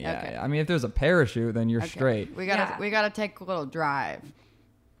 Definitely, yeah, Okay. yeah. I mean, if there's a parachute, then you're Okay. straight. We gotta take a little drive.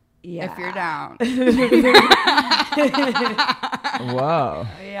 Yeah. If you're down. Whoa.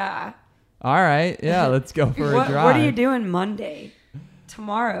 Yeah. All right. Yeah, let's go for a drive. What are you doing Monday?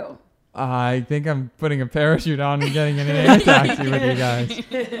 Tomorrow? I think I'm putting a parachute on and getting in an air taxi with you guys.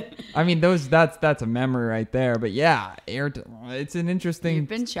 I mean, that's a memory right there. But yeah, it's an interesting. You've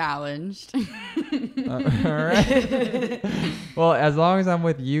been challenged. All right. Well, as long as I'm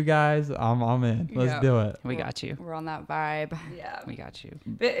with you guys, I'm in. Let's Yeah. do it. We got you. We're on that vibe. Yeah. We got you.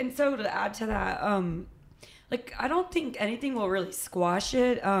 But, and so to add to that, I don't think anything will really squash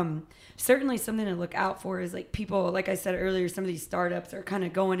it. Certainly something to look out for is like people, like I said earlier, some of these startups are kind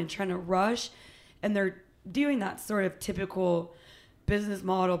of going and trying to rush, and they're doing that sort of typical business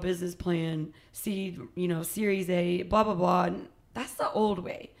model, business plan, seed, Series A, blah, blah, blah. And that's the old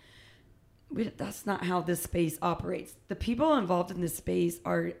way. That's not how this space operates. The people involved in this space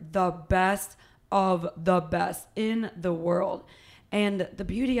are the best of the best in the world. And the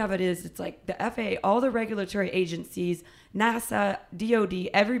beauty of it is it's like the FAA, all the regulatory agencies, NASA, DOD,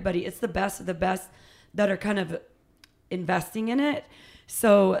 everybody, it's the best of the best that are kind of investing in it.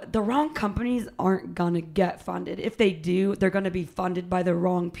 So the wrong companies aren't going to get funded. If they do, they're going to be funded by the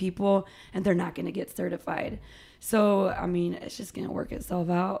wrong people and they're not going to get certified. So, I mean, it's just going to work itself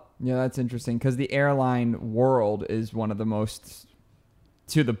out. Yeah, that's interesting because the airline world is one of the most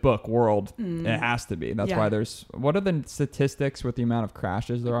to the book world. It has to be. That's why there's, what are the statistics with the amount of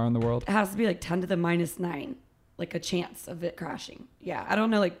crashes there are in the world? It has to be like 10 to the minus 9, like a chance of it crashing. Yeah, I don't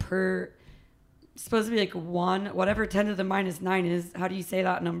know, like it's supposed to be like 1, whatever 10 to the minus 9 is. How do you say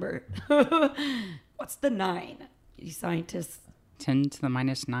that number? What's the 9? You scientists. 10 to the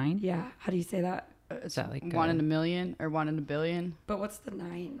minus 9? Yeah, how do you say that? Is that like 1 in a million or 1 in a billion? But what's the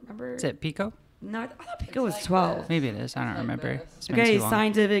 9? Remember? Is it pico? No, I thought Pico was 12. Maybe it is. I don't remember. It's been Okay, too long.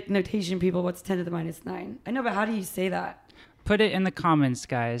 scientific notation people, what's 10 to the minus 9? I know, but how do you say that? Put it in the comments,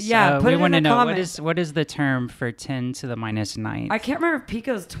 guys. Yeah, put it we in want the to know comments. what is the term for 10 to the minus 9? I can't remember if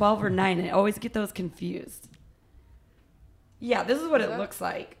Pico's 12 or 9. I always get those confused. Yeah, this is what it looks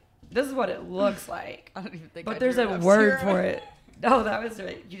like. This is what it looks like. I don't even think. But I there's drew a enough word zero. for it. Oh, that was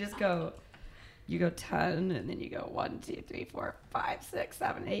right. You go 10, and then you go 1, 2, 3, 4, 5, 6,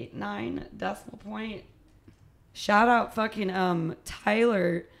 7, 8, 9 decimal point. Shout out fucking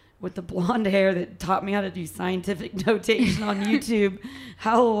Tyler with the blonde hair that taught me how to do scientific notation on YouTube.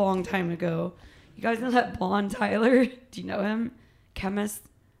 How long time ago? You guys know that blonde Tyler? Do you know him? Chemist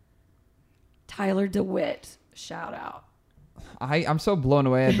Tyler DeWitt. Shout out. I'm so blown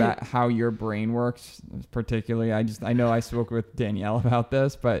away about how your brain works, particularly. I know I spoke with Danielle about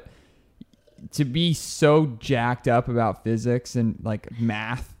this, but to be so jacked up about physics and like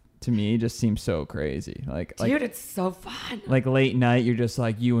math to me just seems so crazy. Dude, it's so fun. Like late night, you're just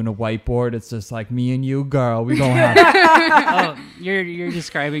like you and a whiteboard. It's just like me and you, girl. We gonna have. Oh, you're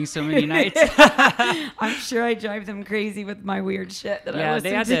describing so many nights. I'm sure I drive them crazy with my weird shit that I Yeah, listen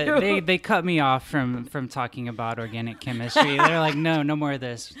they had to. They cut me off from talking about organic chemistry. They're like, no more of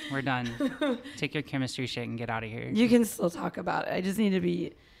this. We're done. Take your chemistry shit and get out of here. You can still talk about it. I just need to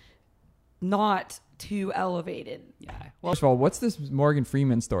be not too elevated. Yeah. Well, First of all, what's this Morgan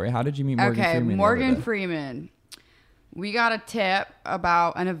Freeman story? How did you meet Morgan Okay, Freeman? the other Morgan day? Freeman. We got a tip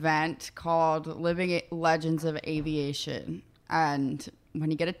about an event called Legends of Aviation. And when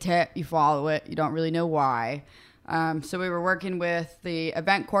you get a tip, you follow it. You don't really know why. So we were working with the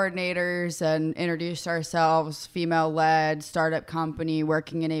event coordinators and introduced ourselves, female-led startup company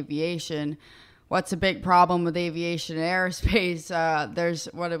working in aviation. What's a big problem with aviation and aerospace? There's,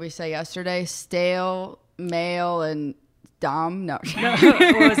 what did we say yesterday? Stale, male, and dumb? No.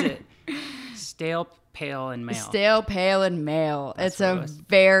 What was it? Stale, pale, and male. Stale, pale, and male. It's a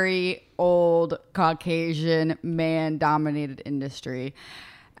very old Caucasian man-dominated industry.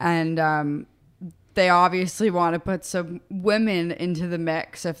 And they obviously want to put some women into the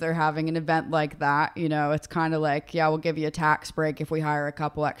mix if they're having an event like that. You know, it's kind of like, yeah, we'll give you a tax break if we hire a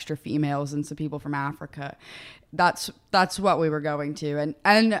couple extra females and some people from Africa. That's what we were going to.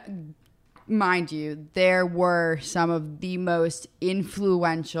 And mind you, there were some of the most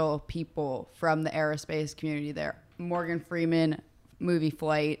influential people from the aerospace community there. Morgan Freeman, movie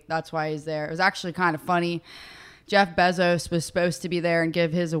Flight, that's why he's there. It was actually kind of funny. Jeff Bezos was supposed to be there and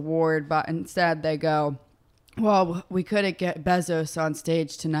give his award, but instead they go, well, we couldn't get Bezos on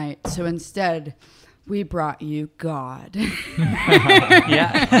stage tonight, so instead we brought you God.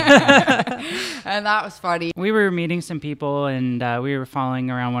 Yeah. And that was funny. We were meeting some people, and we were following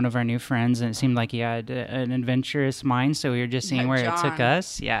around one of our new friends, and it seemed like he had an adventurous mind, so we were just seeing where it took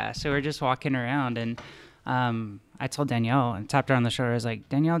us. Yeah, so we were just walking around, and I told Danielle and tapped her on the shoulder. I was like,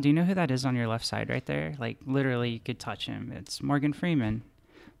 Danielle, do you know who that is on your left side right there? Like, literally, you could touch him. It's Morgan Freeman.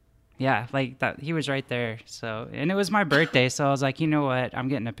 Yeah, like that. He was right there. So, and it was my birthday. So I was like, you know what? I'm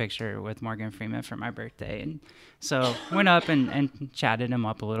getting a picture with Morgan Freeman for my birthday. And so went up and chatted him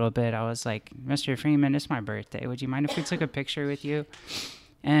up a little bit. I was like, Mr. Freeman, it's my birthday. Would you mind if we took a picture with you?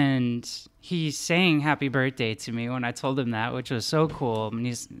 And he's saying happy birthday to me when I told him that, which was so cool. And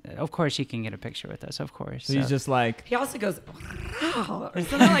he's, of course, he can get a picture with us, of course. So he's just like, He also goes, wow, or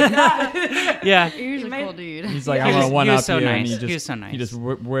something like that. yeah. He's a cool dude. he's like, He I'm was- gonna one he up was so you. nice. And He was so nice. He just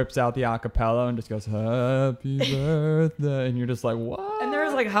whips out the acapella and just goes, happy birthday. And you're just like, what? And there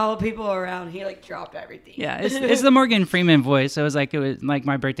was like hella people around. He like dropped everything. Yeah, it's the Morgan Freeman voice. So it was like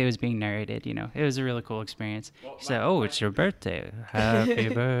my birthday was being narrated. You know, it was a really cool experience. So, oh, it's your birthday, happy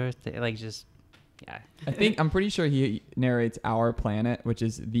birthday! Like just, yeah. I'm pretty sure he narrates Our Planet, which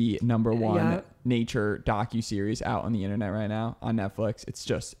is the #1 Yeah. nature docu-series out on the internet right now on Netflix. It's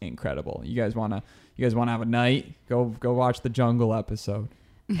just incredible. You guys wanna have a night? Go watch the Jungle episode.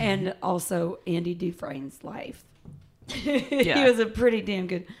 And also Andy Dufresne's life. Yeah. He was a pretty damn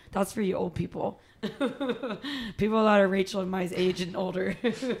good. That's for you old people. People that are Rachel and my age and older.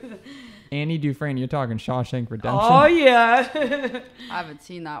 Annie Dufresne, you're talking Shawshank Redemption. Oh yeah. I haven't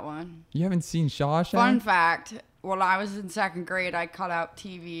seen that one. You haven't seen Shawshank? Fun fact, when I was in second grade, I cut out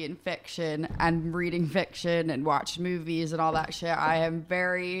TV and fiction and reading fiction and watched movies and all that shit. I am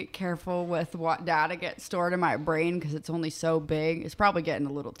very careful with what data gets stored in my brain because it's only so big. It's probably getting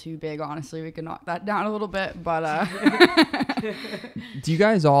a little too big, honestly. We can knock that down a little bit, but... Do you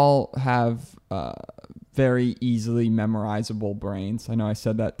guys all have very easily memorizable brains? I know I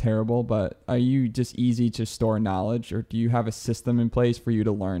said that terrible, but are you just easy to store knowledge, or do you have a system in place for you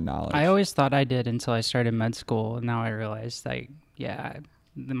to learn knowledge? I always thought I did until I started med school, and now I realize, like, yeah,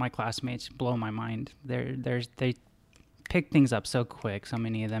 my classmates blow my mind. They pick things up so quick. So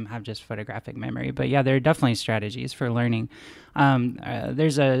many of them have just photographic memory. But yeah, there are definitely strategies for learning.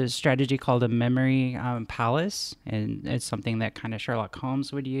 There's a strategy called a memory palace, and it's something that kind of Sherlock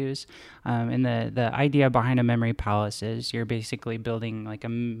Holmes would use. And the idea behind a memory palace is you're basically building like a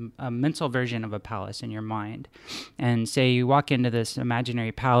mental version of a palace in your mind. And say you walk into this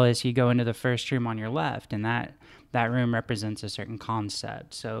imaginary palace, you go into the first room on your left, and that room represents a certain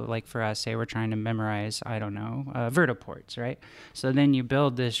concept. So like for us, say we're trying to memorize, I don't know, vertiports, right? So then you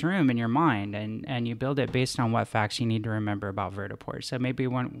build this room in your mind, and you build it based on what facts you need to remember about vertiports. So maybe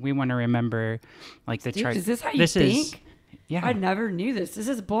we want to remember like the Dude, chart. is this how you think? Yeah. I never knew this. This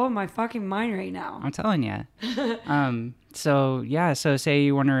is blowing my fucking mind right now. I'm telling you. So say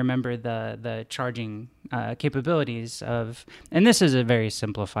you want to remember the charging capabilities of, and this is a very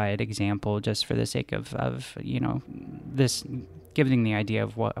simplified example just for the sake of this giving the idea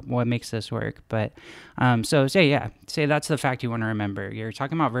of what makes this work. But so say that's the fact you want to remember. You're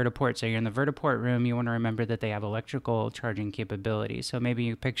talking about vertiports. So you're in the vertiport room. You want to remember that they have electrical charging capabilities. So maybe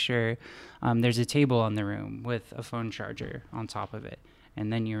you picture there's a table in the room with a phone charger on top of it.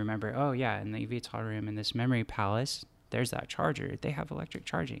 And then you remember, oh yeah, in the eVTOL room in this memory palace, there's that charger. They have electric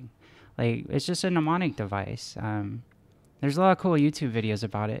charging. Like, it's just a mnemonic device. There's a lot of cool YouTube videos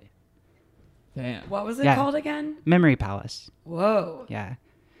about it. Damn. What was it called again? Memory palace. Whoa. Yeah.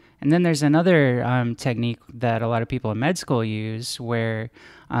 And then there's another technique that a lot of people in med school use where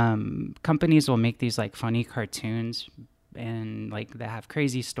companies will make these like funny cartoons and like they have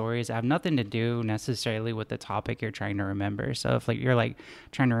crazy stories that have nothing to do necessarily with the topic you're trying to remember. So if like you're like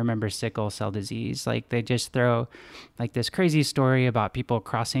trying to remember sickle cell disease, like they just throw like this crazy story about people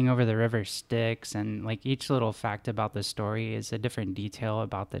crossing over the river Styx, and like each little fact about the story is a different detail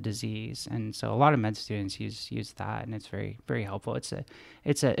about the disease. And so a lot of med students use that, and it's very, very helpful. It's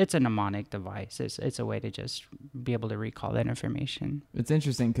a mnemonic device. It's a way to just be able to recall that information. It's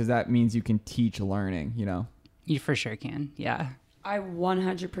interesting because that means you can teach learning, you know. You for sure can, yeah. I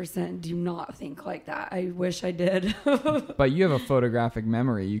 100% do not think like that. I wish I did. But you have a photographic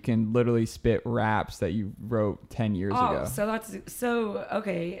memory. You can literally spit raps that you wrote 10 years ago. So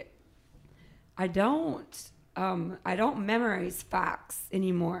okay. I don't memorize facts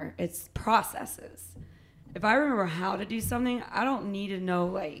anymore. It's processes. If I remember how to do something, I don't need to know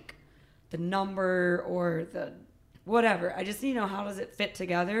like the number or the whatever. I just need to know how does it fit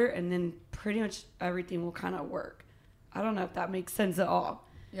together, and then pretty much everything will kind of work. I don't know if that makes sense at all.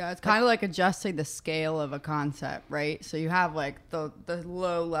 Yeah, it's kind of like adjusting the scale of a concept, right? So you have like the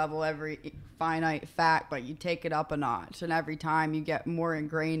low level, every finite fact, but you take it up a notch. And every time you get more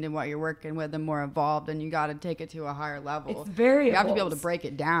ingrained in what you're working with and more involved, and you got to take it to a higher level. It's variables. You have to be able to break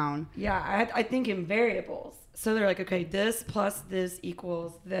it down. Yeah, I think in variables. So they're like, okay, this plus this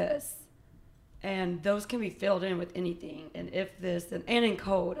equals this. And those can be filled in with anything. And if this, and in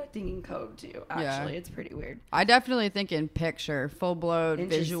code, I think in code too, actually. Yeah. It's pretty weird. I definitely think in picture, full-blown,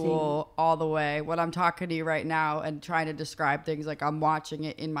 visual, all the way. When I'm talking to you right now and trying to describe things, like I'm watching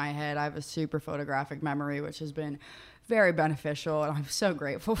it in my head. I have a super photographic memory, which has been very beneficial, and I'm so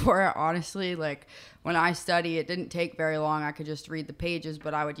grateful for it, honestly. Like when I study, it didn't take very long. I could just read the pages,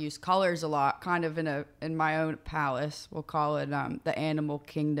 but I would use colors a lot, kind of in my own palace. We'll call it the animal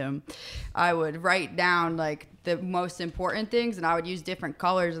kingdom. I would write down like the most important things, and I would use different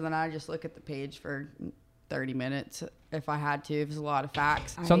colors, and then I just look at the page for 30 minutes if I had to. If there's a lot of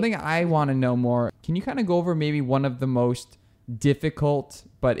facts. Something I want to know more. Can you kind of go over maybe one of the most difficult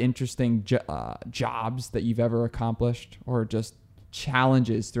but interesting jobs that you've ever accomplished, or just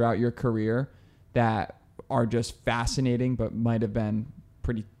challenges throughout your career that are just fascinating but might have been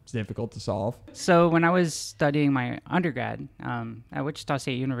pretty difficult to solve? So when I was studying my undergrad at Wichita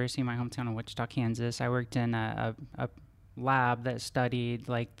State University, my hometown of Wichita, Kansas, I worked in a lab that studied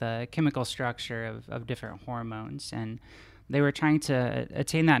like the chemical structure of different hormones, and they were trying to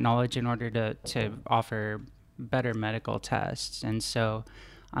attain that knowledge in order to offer better medical tests. And so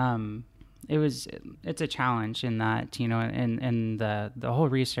it's a challenge in that, you know, and the whole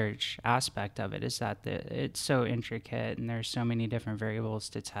research aspect of it is that it's so intricate and there's so many different variables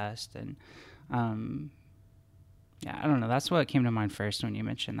to test. And yeah, I don't know, that's what came to mind first when you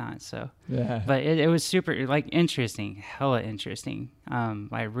mentioned that. So yeah, but it was super like interesting, hella interesting.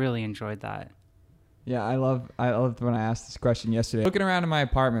 I really enjoyed that. Yeah, I loved when I asked this question yesterday. Looking around in my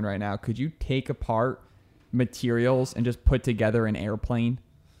apartment right now, could you take apart materials and just put together an airplane?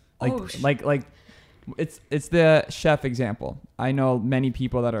 Like it's the chef example. I know many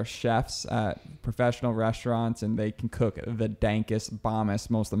people that are chefs at professional restaurants, and they can cook the dankest, bombest,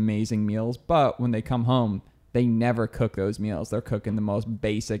 most amazing meals, but when they come home, they never cook those meals. They're cooking the most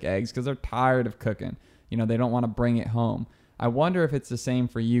basic eggs because they're tired of cooking. You know, they don't want to bring it home. I wonder if it's the same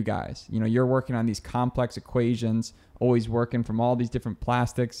for you guys. You know, you're working on these complex equations, always working from all these different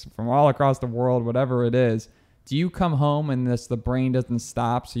plastics from all across the world, whatever it is. Do you come home and the brain doesn't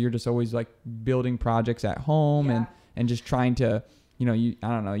stop, so you're just always like building projects at home and just trying to, you know,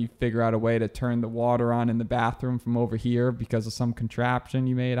 you figure out a way to turn the water on in the bathroom from over here because of some contraption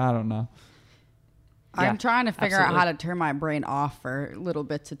you made? I don't know. I'm trying to figure out how to turn my brain off for little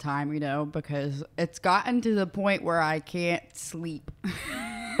bits of time, you know, because it's gotten to the point where I can't sleep.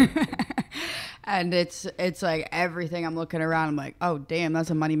 And it's like everything I'm looking around, I'm like, oh, damn,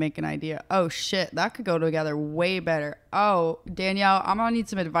 that's a money-making idea. Oh, shit, that could go together way better. Oh, Danielle, I'm going to need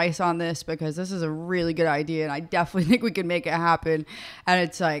some advice on this because this is a really good idea, and I definitely think we can make it happen. And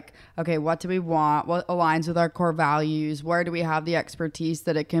it's like, okay, what do we want? What aligns with our core values? Where do we have the expertise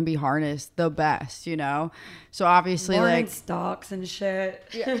that it can be harnessed the best, you know? So obviously, learning like stocks and shit.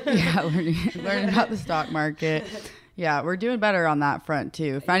 Yeah, learning about the stock market. Yeah, we're doing better on that front,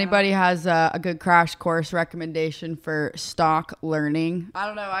 too. If anybody has a good crash course recommendation for stock learning. I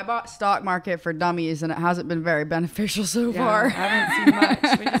don't know. I bought Stock Market for Dummies, and it hasn't been very beneficial so far. I haven't seen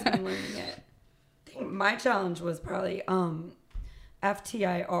much. We've just been learning it. I think my challenge was probably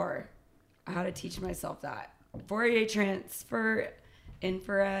FTIR. I had to teach myself that. Fourier transfer,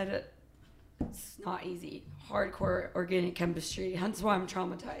 infrared It's not easy. Hardcore organic chemistry. Hence why I'm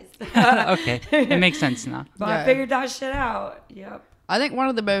traumatized. Okay, it makes sense now. But Yeah. I figured that shit out. Yep. I think one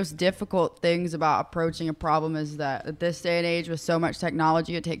of the most difficult things about approaching a problem is that at this day and age with so much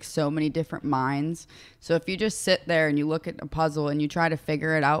technology, it takes so many different minds. So if you just sit there and you look at a puzzle and you try to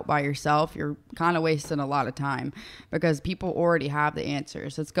figure it out by yourself, you're kind of wasting a lot of time because people already have the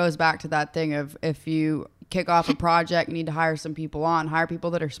answers. It goes back to that thing of if you kick off a project, you need to hire some people on, hire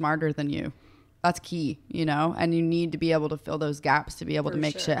people that are smarter than you. That's key, you know, and you need to be able to fill those gaps to be able to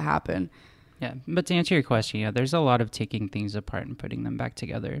make shit happen. Yeah, but to answer your question, yeah, there's a lot of taking things apart and putting them back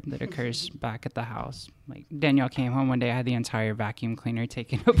together that occurs back at the house. Like Danielle came home one day, I had the entire vacuum cleaner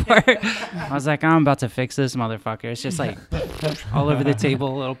taken apart. I was like, I'm about to fix this motherfucker. It's just like all over the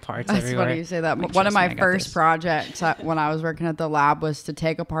table, little parts That's everywhere. funny you say that. Like, One of trust me, my I got first this. projects when I was working at the lab was to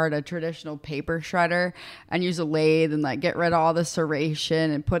take apart a traditional paper shredder and use a lathe and like get rid of all the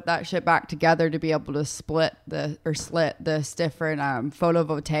serration and put that shit back together to be able to slit this different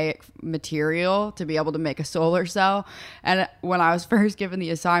photovoltaic material to be able to make a solar cell. And when I was first given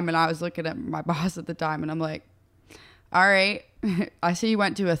the assignment, I was looking at my boss at the time and I'm like, all right, I see you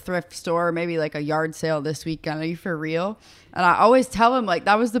went to a thrift store, maybe like a yard sale this weekend. Are you for real? And I always tell them like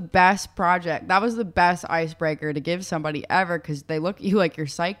that was the best project. That was the best icebreaker to give somebody ever because they look at you like you're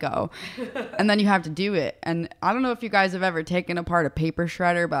psycho. And then you have to do it. And I don't know if you guys have ever taken apart a paper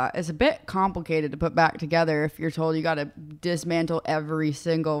shredder, but it's a bit complicated to put back together if you're told you got to dismantle every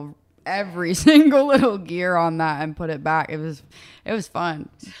single little gear on that and put it back. It was fun.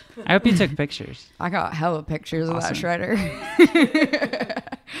 I hope you took pictures. I got hella pictures of that Awesome. shredder.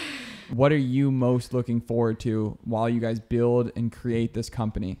 What are you most looking forward to while you guys build and create this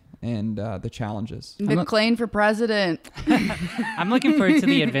company and the challenges? McLean for president. I'm looking forward to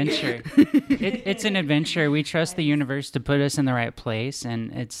the adventure. It's an adventure. We trust the universe to put us in the right place,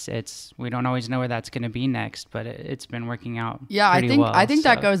 and it's we don't always know where that's going to be next, but it's been working out. Yeah, pretty well, I think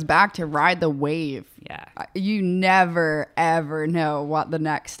that so, goes back to ride the wave. Yeah. You never ever know what the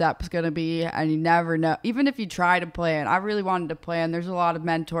next step is going to be, and you never know. Even if you try to plan, I really wanted to plan. There's a lot of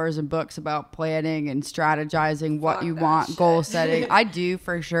mentors and books about planning and strategizing what you want, goal setting. I do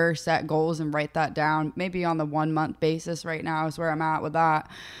for sure set goals and write that down. Maybe on the 1 month basis right now is where I'm at with that.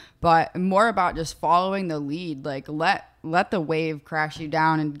 But more about just following the lead. Like let the wave crash you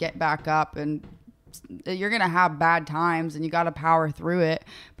down and get back up, and you're going to have bad times and you got to power through it.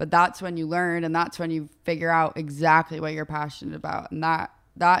 But that's when you learn, and that's when you figure out exactly what you're passionate about. And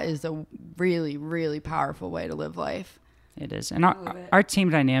that is a really, really powerful way to live life. It is. And our team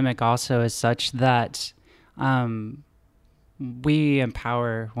dynamic also is such that we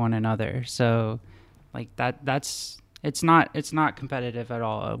empower one another. So like that's it's not competitive at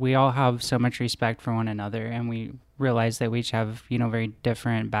all. We all have so much respect for one another, and we realize that we each have, very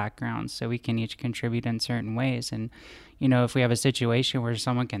different backgrounds, so we can each contribute in certain ways. And if we have a situation where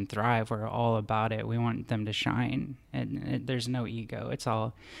someone can thrive, we're all about it. We want them to shine, and there's no ego. It's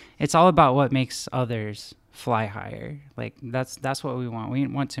all about what makes others fly higher. Like that's what we want. We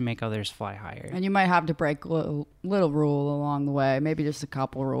want to make others fly higher. And you might have to break a little rule along the way, maybe just a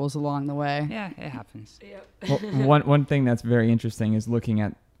couple rules along the way. Yeah, it happens. Yep. Well, one thing that's very interesting is looking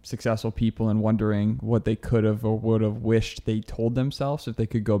at successful people and wondering what they could have or would have wished they told themselves if they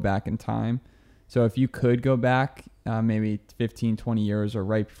could go back in time. So if you could go back maybe 15, 20 years or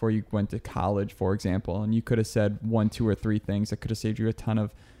right before you went to college, for example, and you could have said 1, 2, or 3 things that could have saved you a ton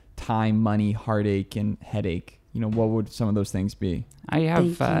of time, money, heartache, and headache, what would some of those things be? I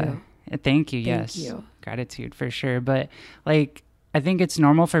have thank you. Yes. You. Gratitude for sure. But I think it's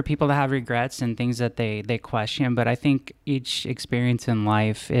normal for people to have regrets and things that they question, but I think each experience in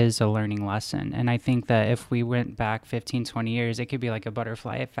life is a learning lesson. And I think that if we went back 15, 20 years, it could be like a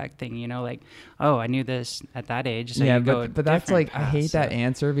butterfly effect thing, like, oh, I knew this at that age. So yeah, you go but that's different I hate paths, that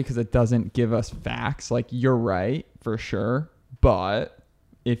answer because it doesn't give us facts. Like, you're right for sure, but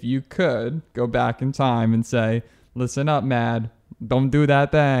if you could go back in time and say, listen up, Mad, don't do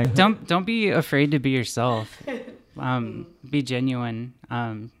that thing. Don't be afraid to be yourself. Be genuine,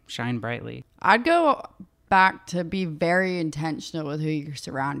 shine brightly. I'd go back to be very intentional with who you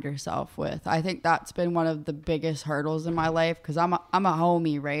surround yourself with. I think that's been one of the biggest hurdles in my life because I'm a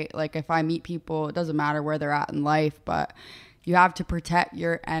homie, right? Like if I meet people, it doesn't matter where they're at in life, but you have to protect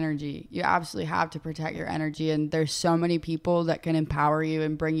your energy. You absolutely have to protect your energy. And there's so many people that can empower you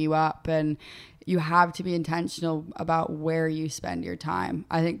and bring you up. And you have to be intentional about where you spend your time.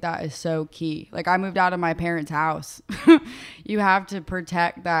 I think that is so key. Like I moved out of my parents' house. You have to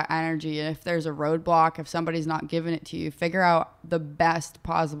protect that energy. And if there's a roadblock, if somebody's not giving it to you, figure out the best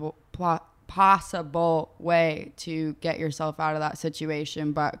possible possible way to get yourself out of that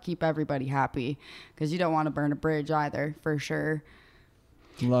situation, but keep everybody happy, because you don't want to burn a bridge either, for sure.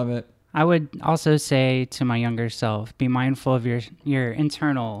 Love it. I would also say to my younger self, be mindful of your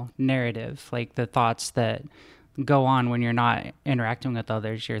internal narrative, like the thoughts that go on when you're not interacting with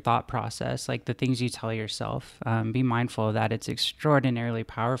others, your thought process, like the things you tell yourself. Be mindful of that. It's extraordinarily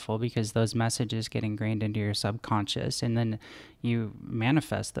powerful because those messages get ingrained into your subconscious, and then you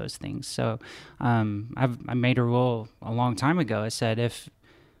manifest those things. So I made a rule a long time ago. I said, if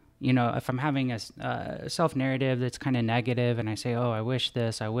I'm having a self-narrative that's kind of negative and I say, oh, I wish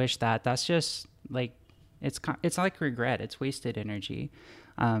this, I wish that, that's just like, it's like regret. It's wasted energy.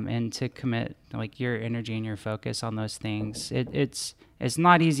 And to commit like your energy and your focus on those things, it's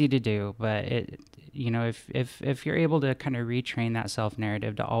not easy to do, but if you're able to kind of retrain that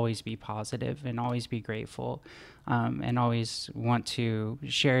self-narrative to always be positive and always be grateful, and always want to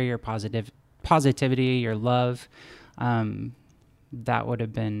share your positivity, your love, that would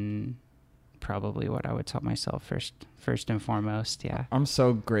have been probably what I would tell myself first and foremost. Yeah. I'm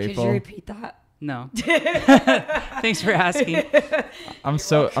so grateful. Could you repeat that? No. Thanks for asking. I'm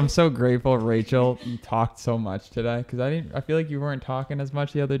so grateful, Rachel. You talked so much today, because I feel like you weren't talking as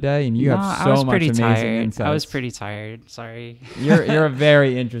much the other day, and you have so much amazing insights. I was pretty tired. Sorry. You're a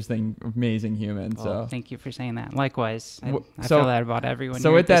very interesting, amazing human. Well, so thank you for saying that. Likewise, I feel that about everyone. So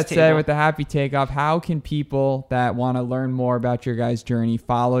here with at that this said, table. with the Happy Takeoff, how can people that want to learn more about your guys' journey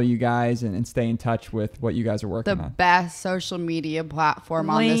follow you guys and stay in touch with what you guys are working The on? best social media platform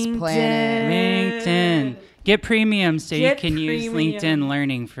on this planet. LinkedIn. Get premium so you Get can use premium. LinkedIn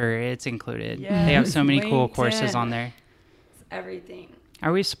Learning for it's included. Yes, They have so many cool LinkedIn. courses on there. It's everything.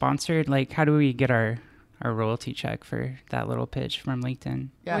 Are we sponsored? Like, how do we get our royalty check for that little pitch from LinkedIn?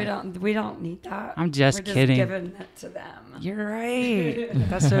 Yeah. We don't need that. I'm just We're kidding. Just giving it to them. You're right.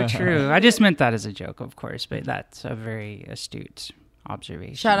 That's so true. I just meant that as a joke, of course, but that's a very astute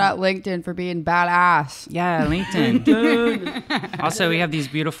observation. Shout out LinkedIn for being badass. Yeah, LinkedIn. Also, we have these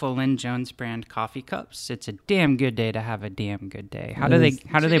beautiful LenJones brand coffee cups. It's a damn good day to have a damn good day. How do they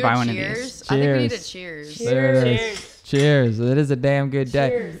buy one of these? I think we need a Cheers. cheers. There it is. Cheers. It is a damn good day.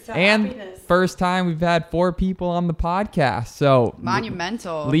 Cheers to And happiness. first time we've had 4 people on the podcast. So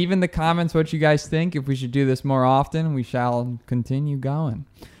Monumental. leave in the comments what you guys think. If we should do this more often, we shall continue going.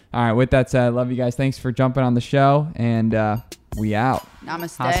 All right. With that said, I love you guys. Thanks for jumping on the show, and we out.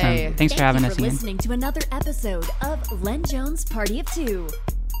 Namaste. Awesome. Thanks for having us Thank you again. for listening to another episode of LenJones Party of 2.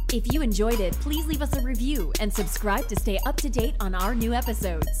 If you enjoyed it, please leave us a review and subscribe to stay up to date on our new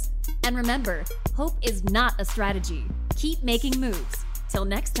episodes. And remember, hope is not a strategy. Keep making moves. Till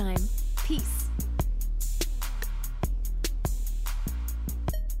next time, peace.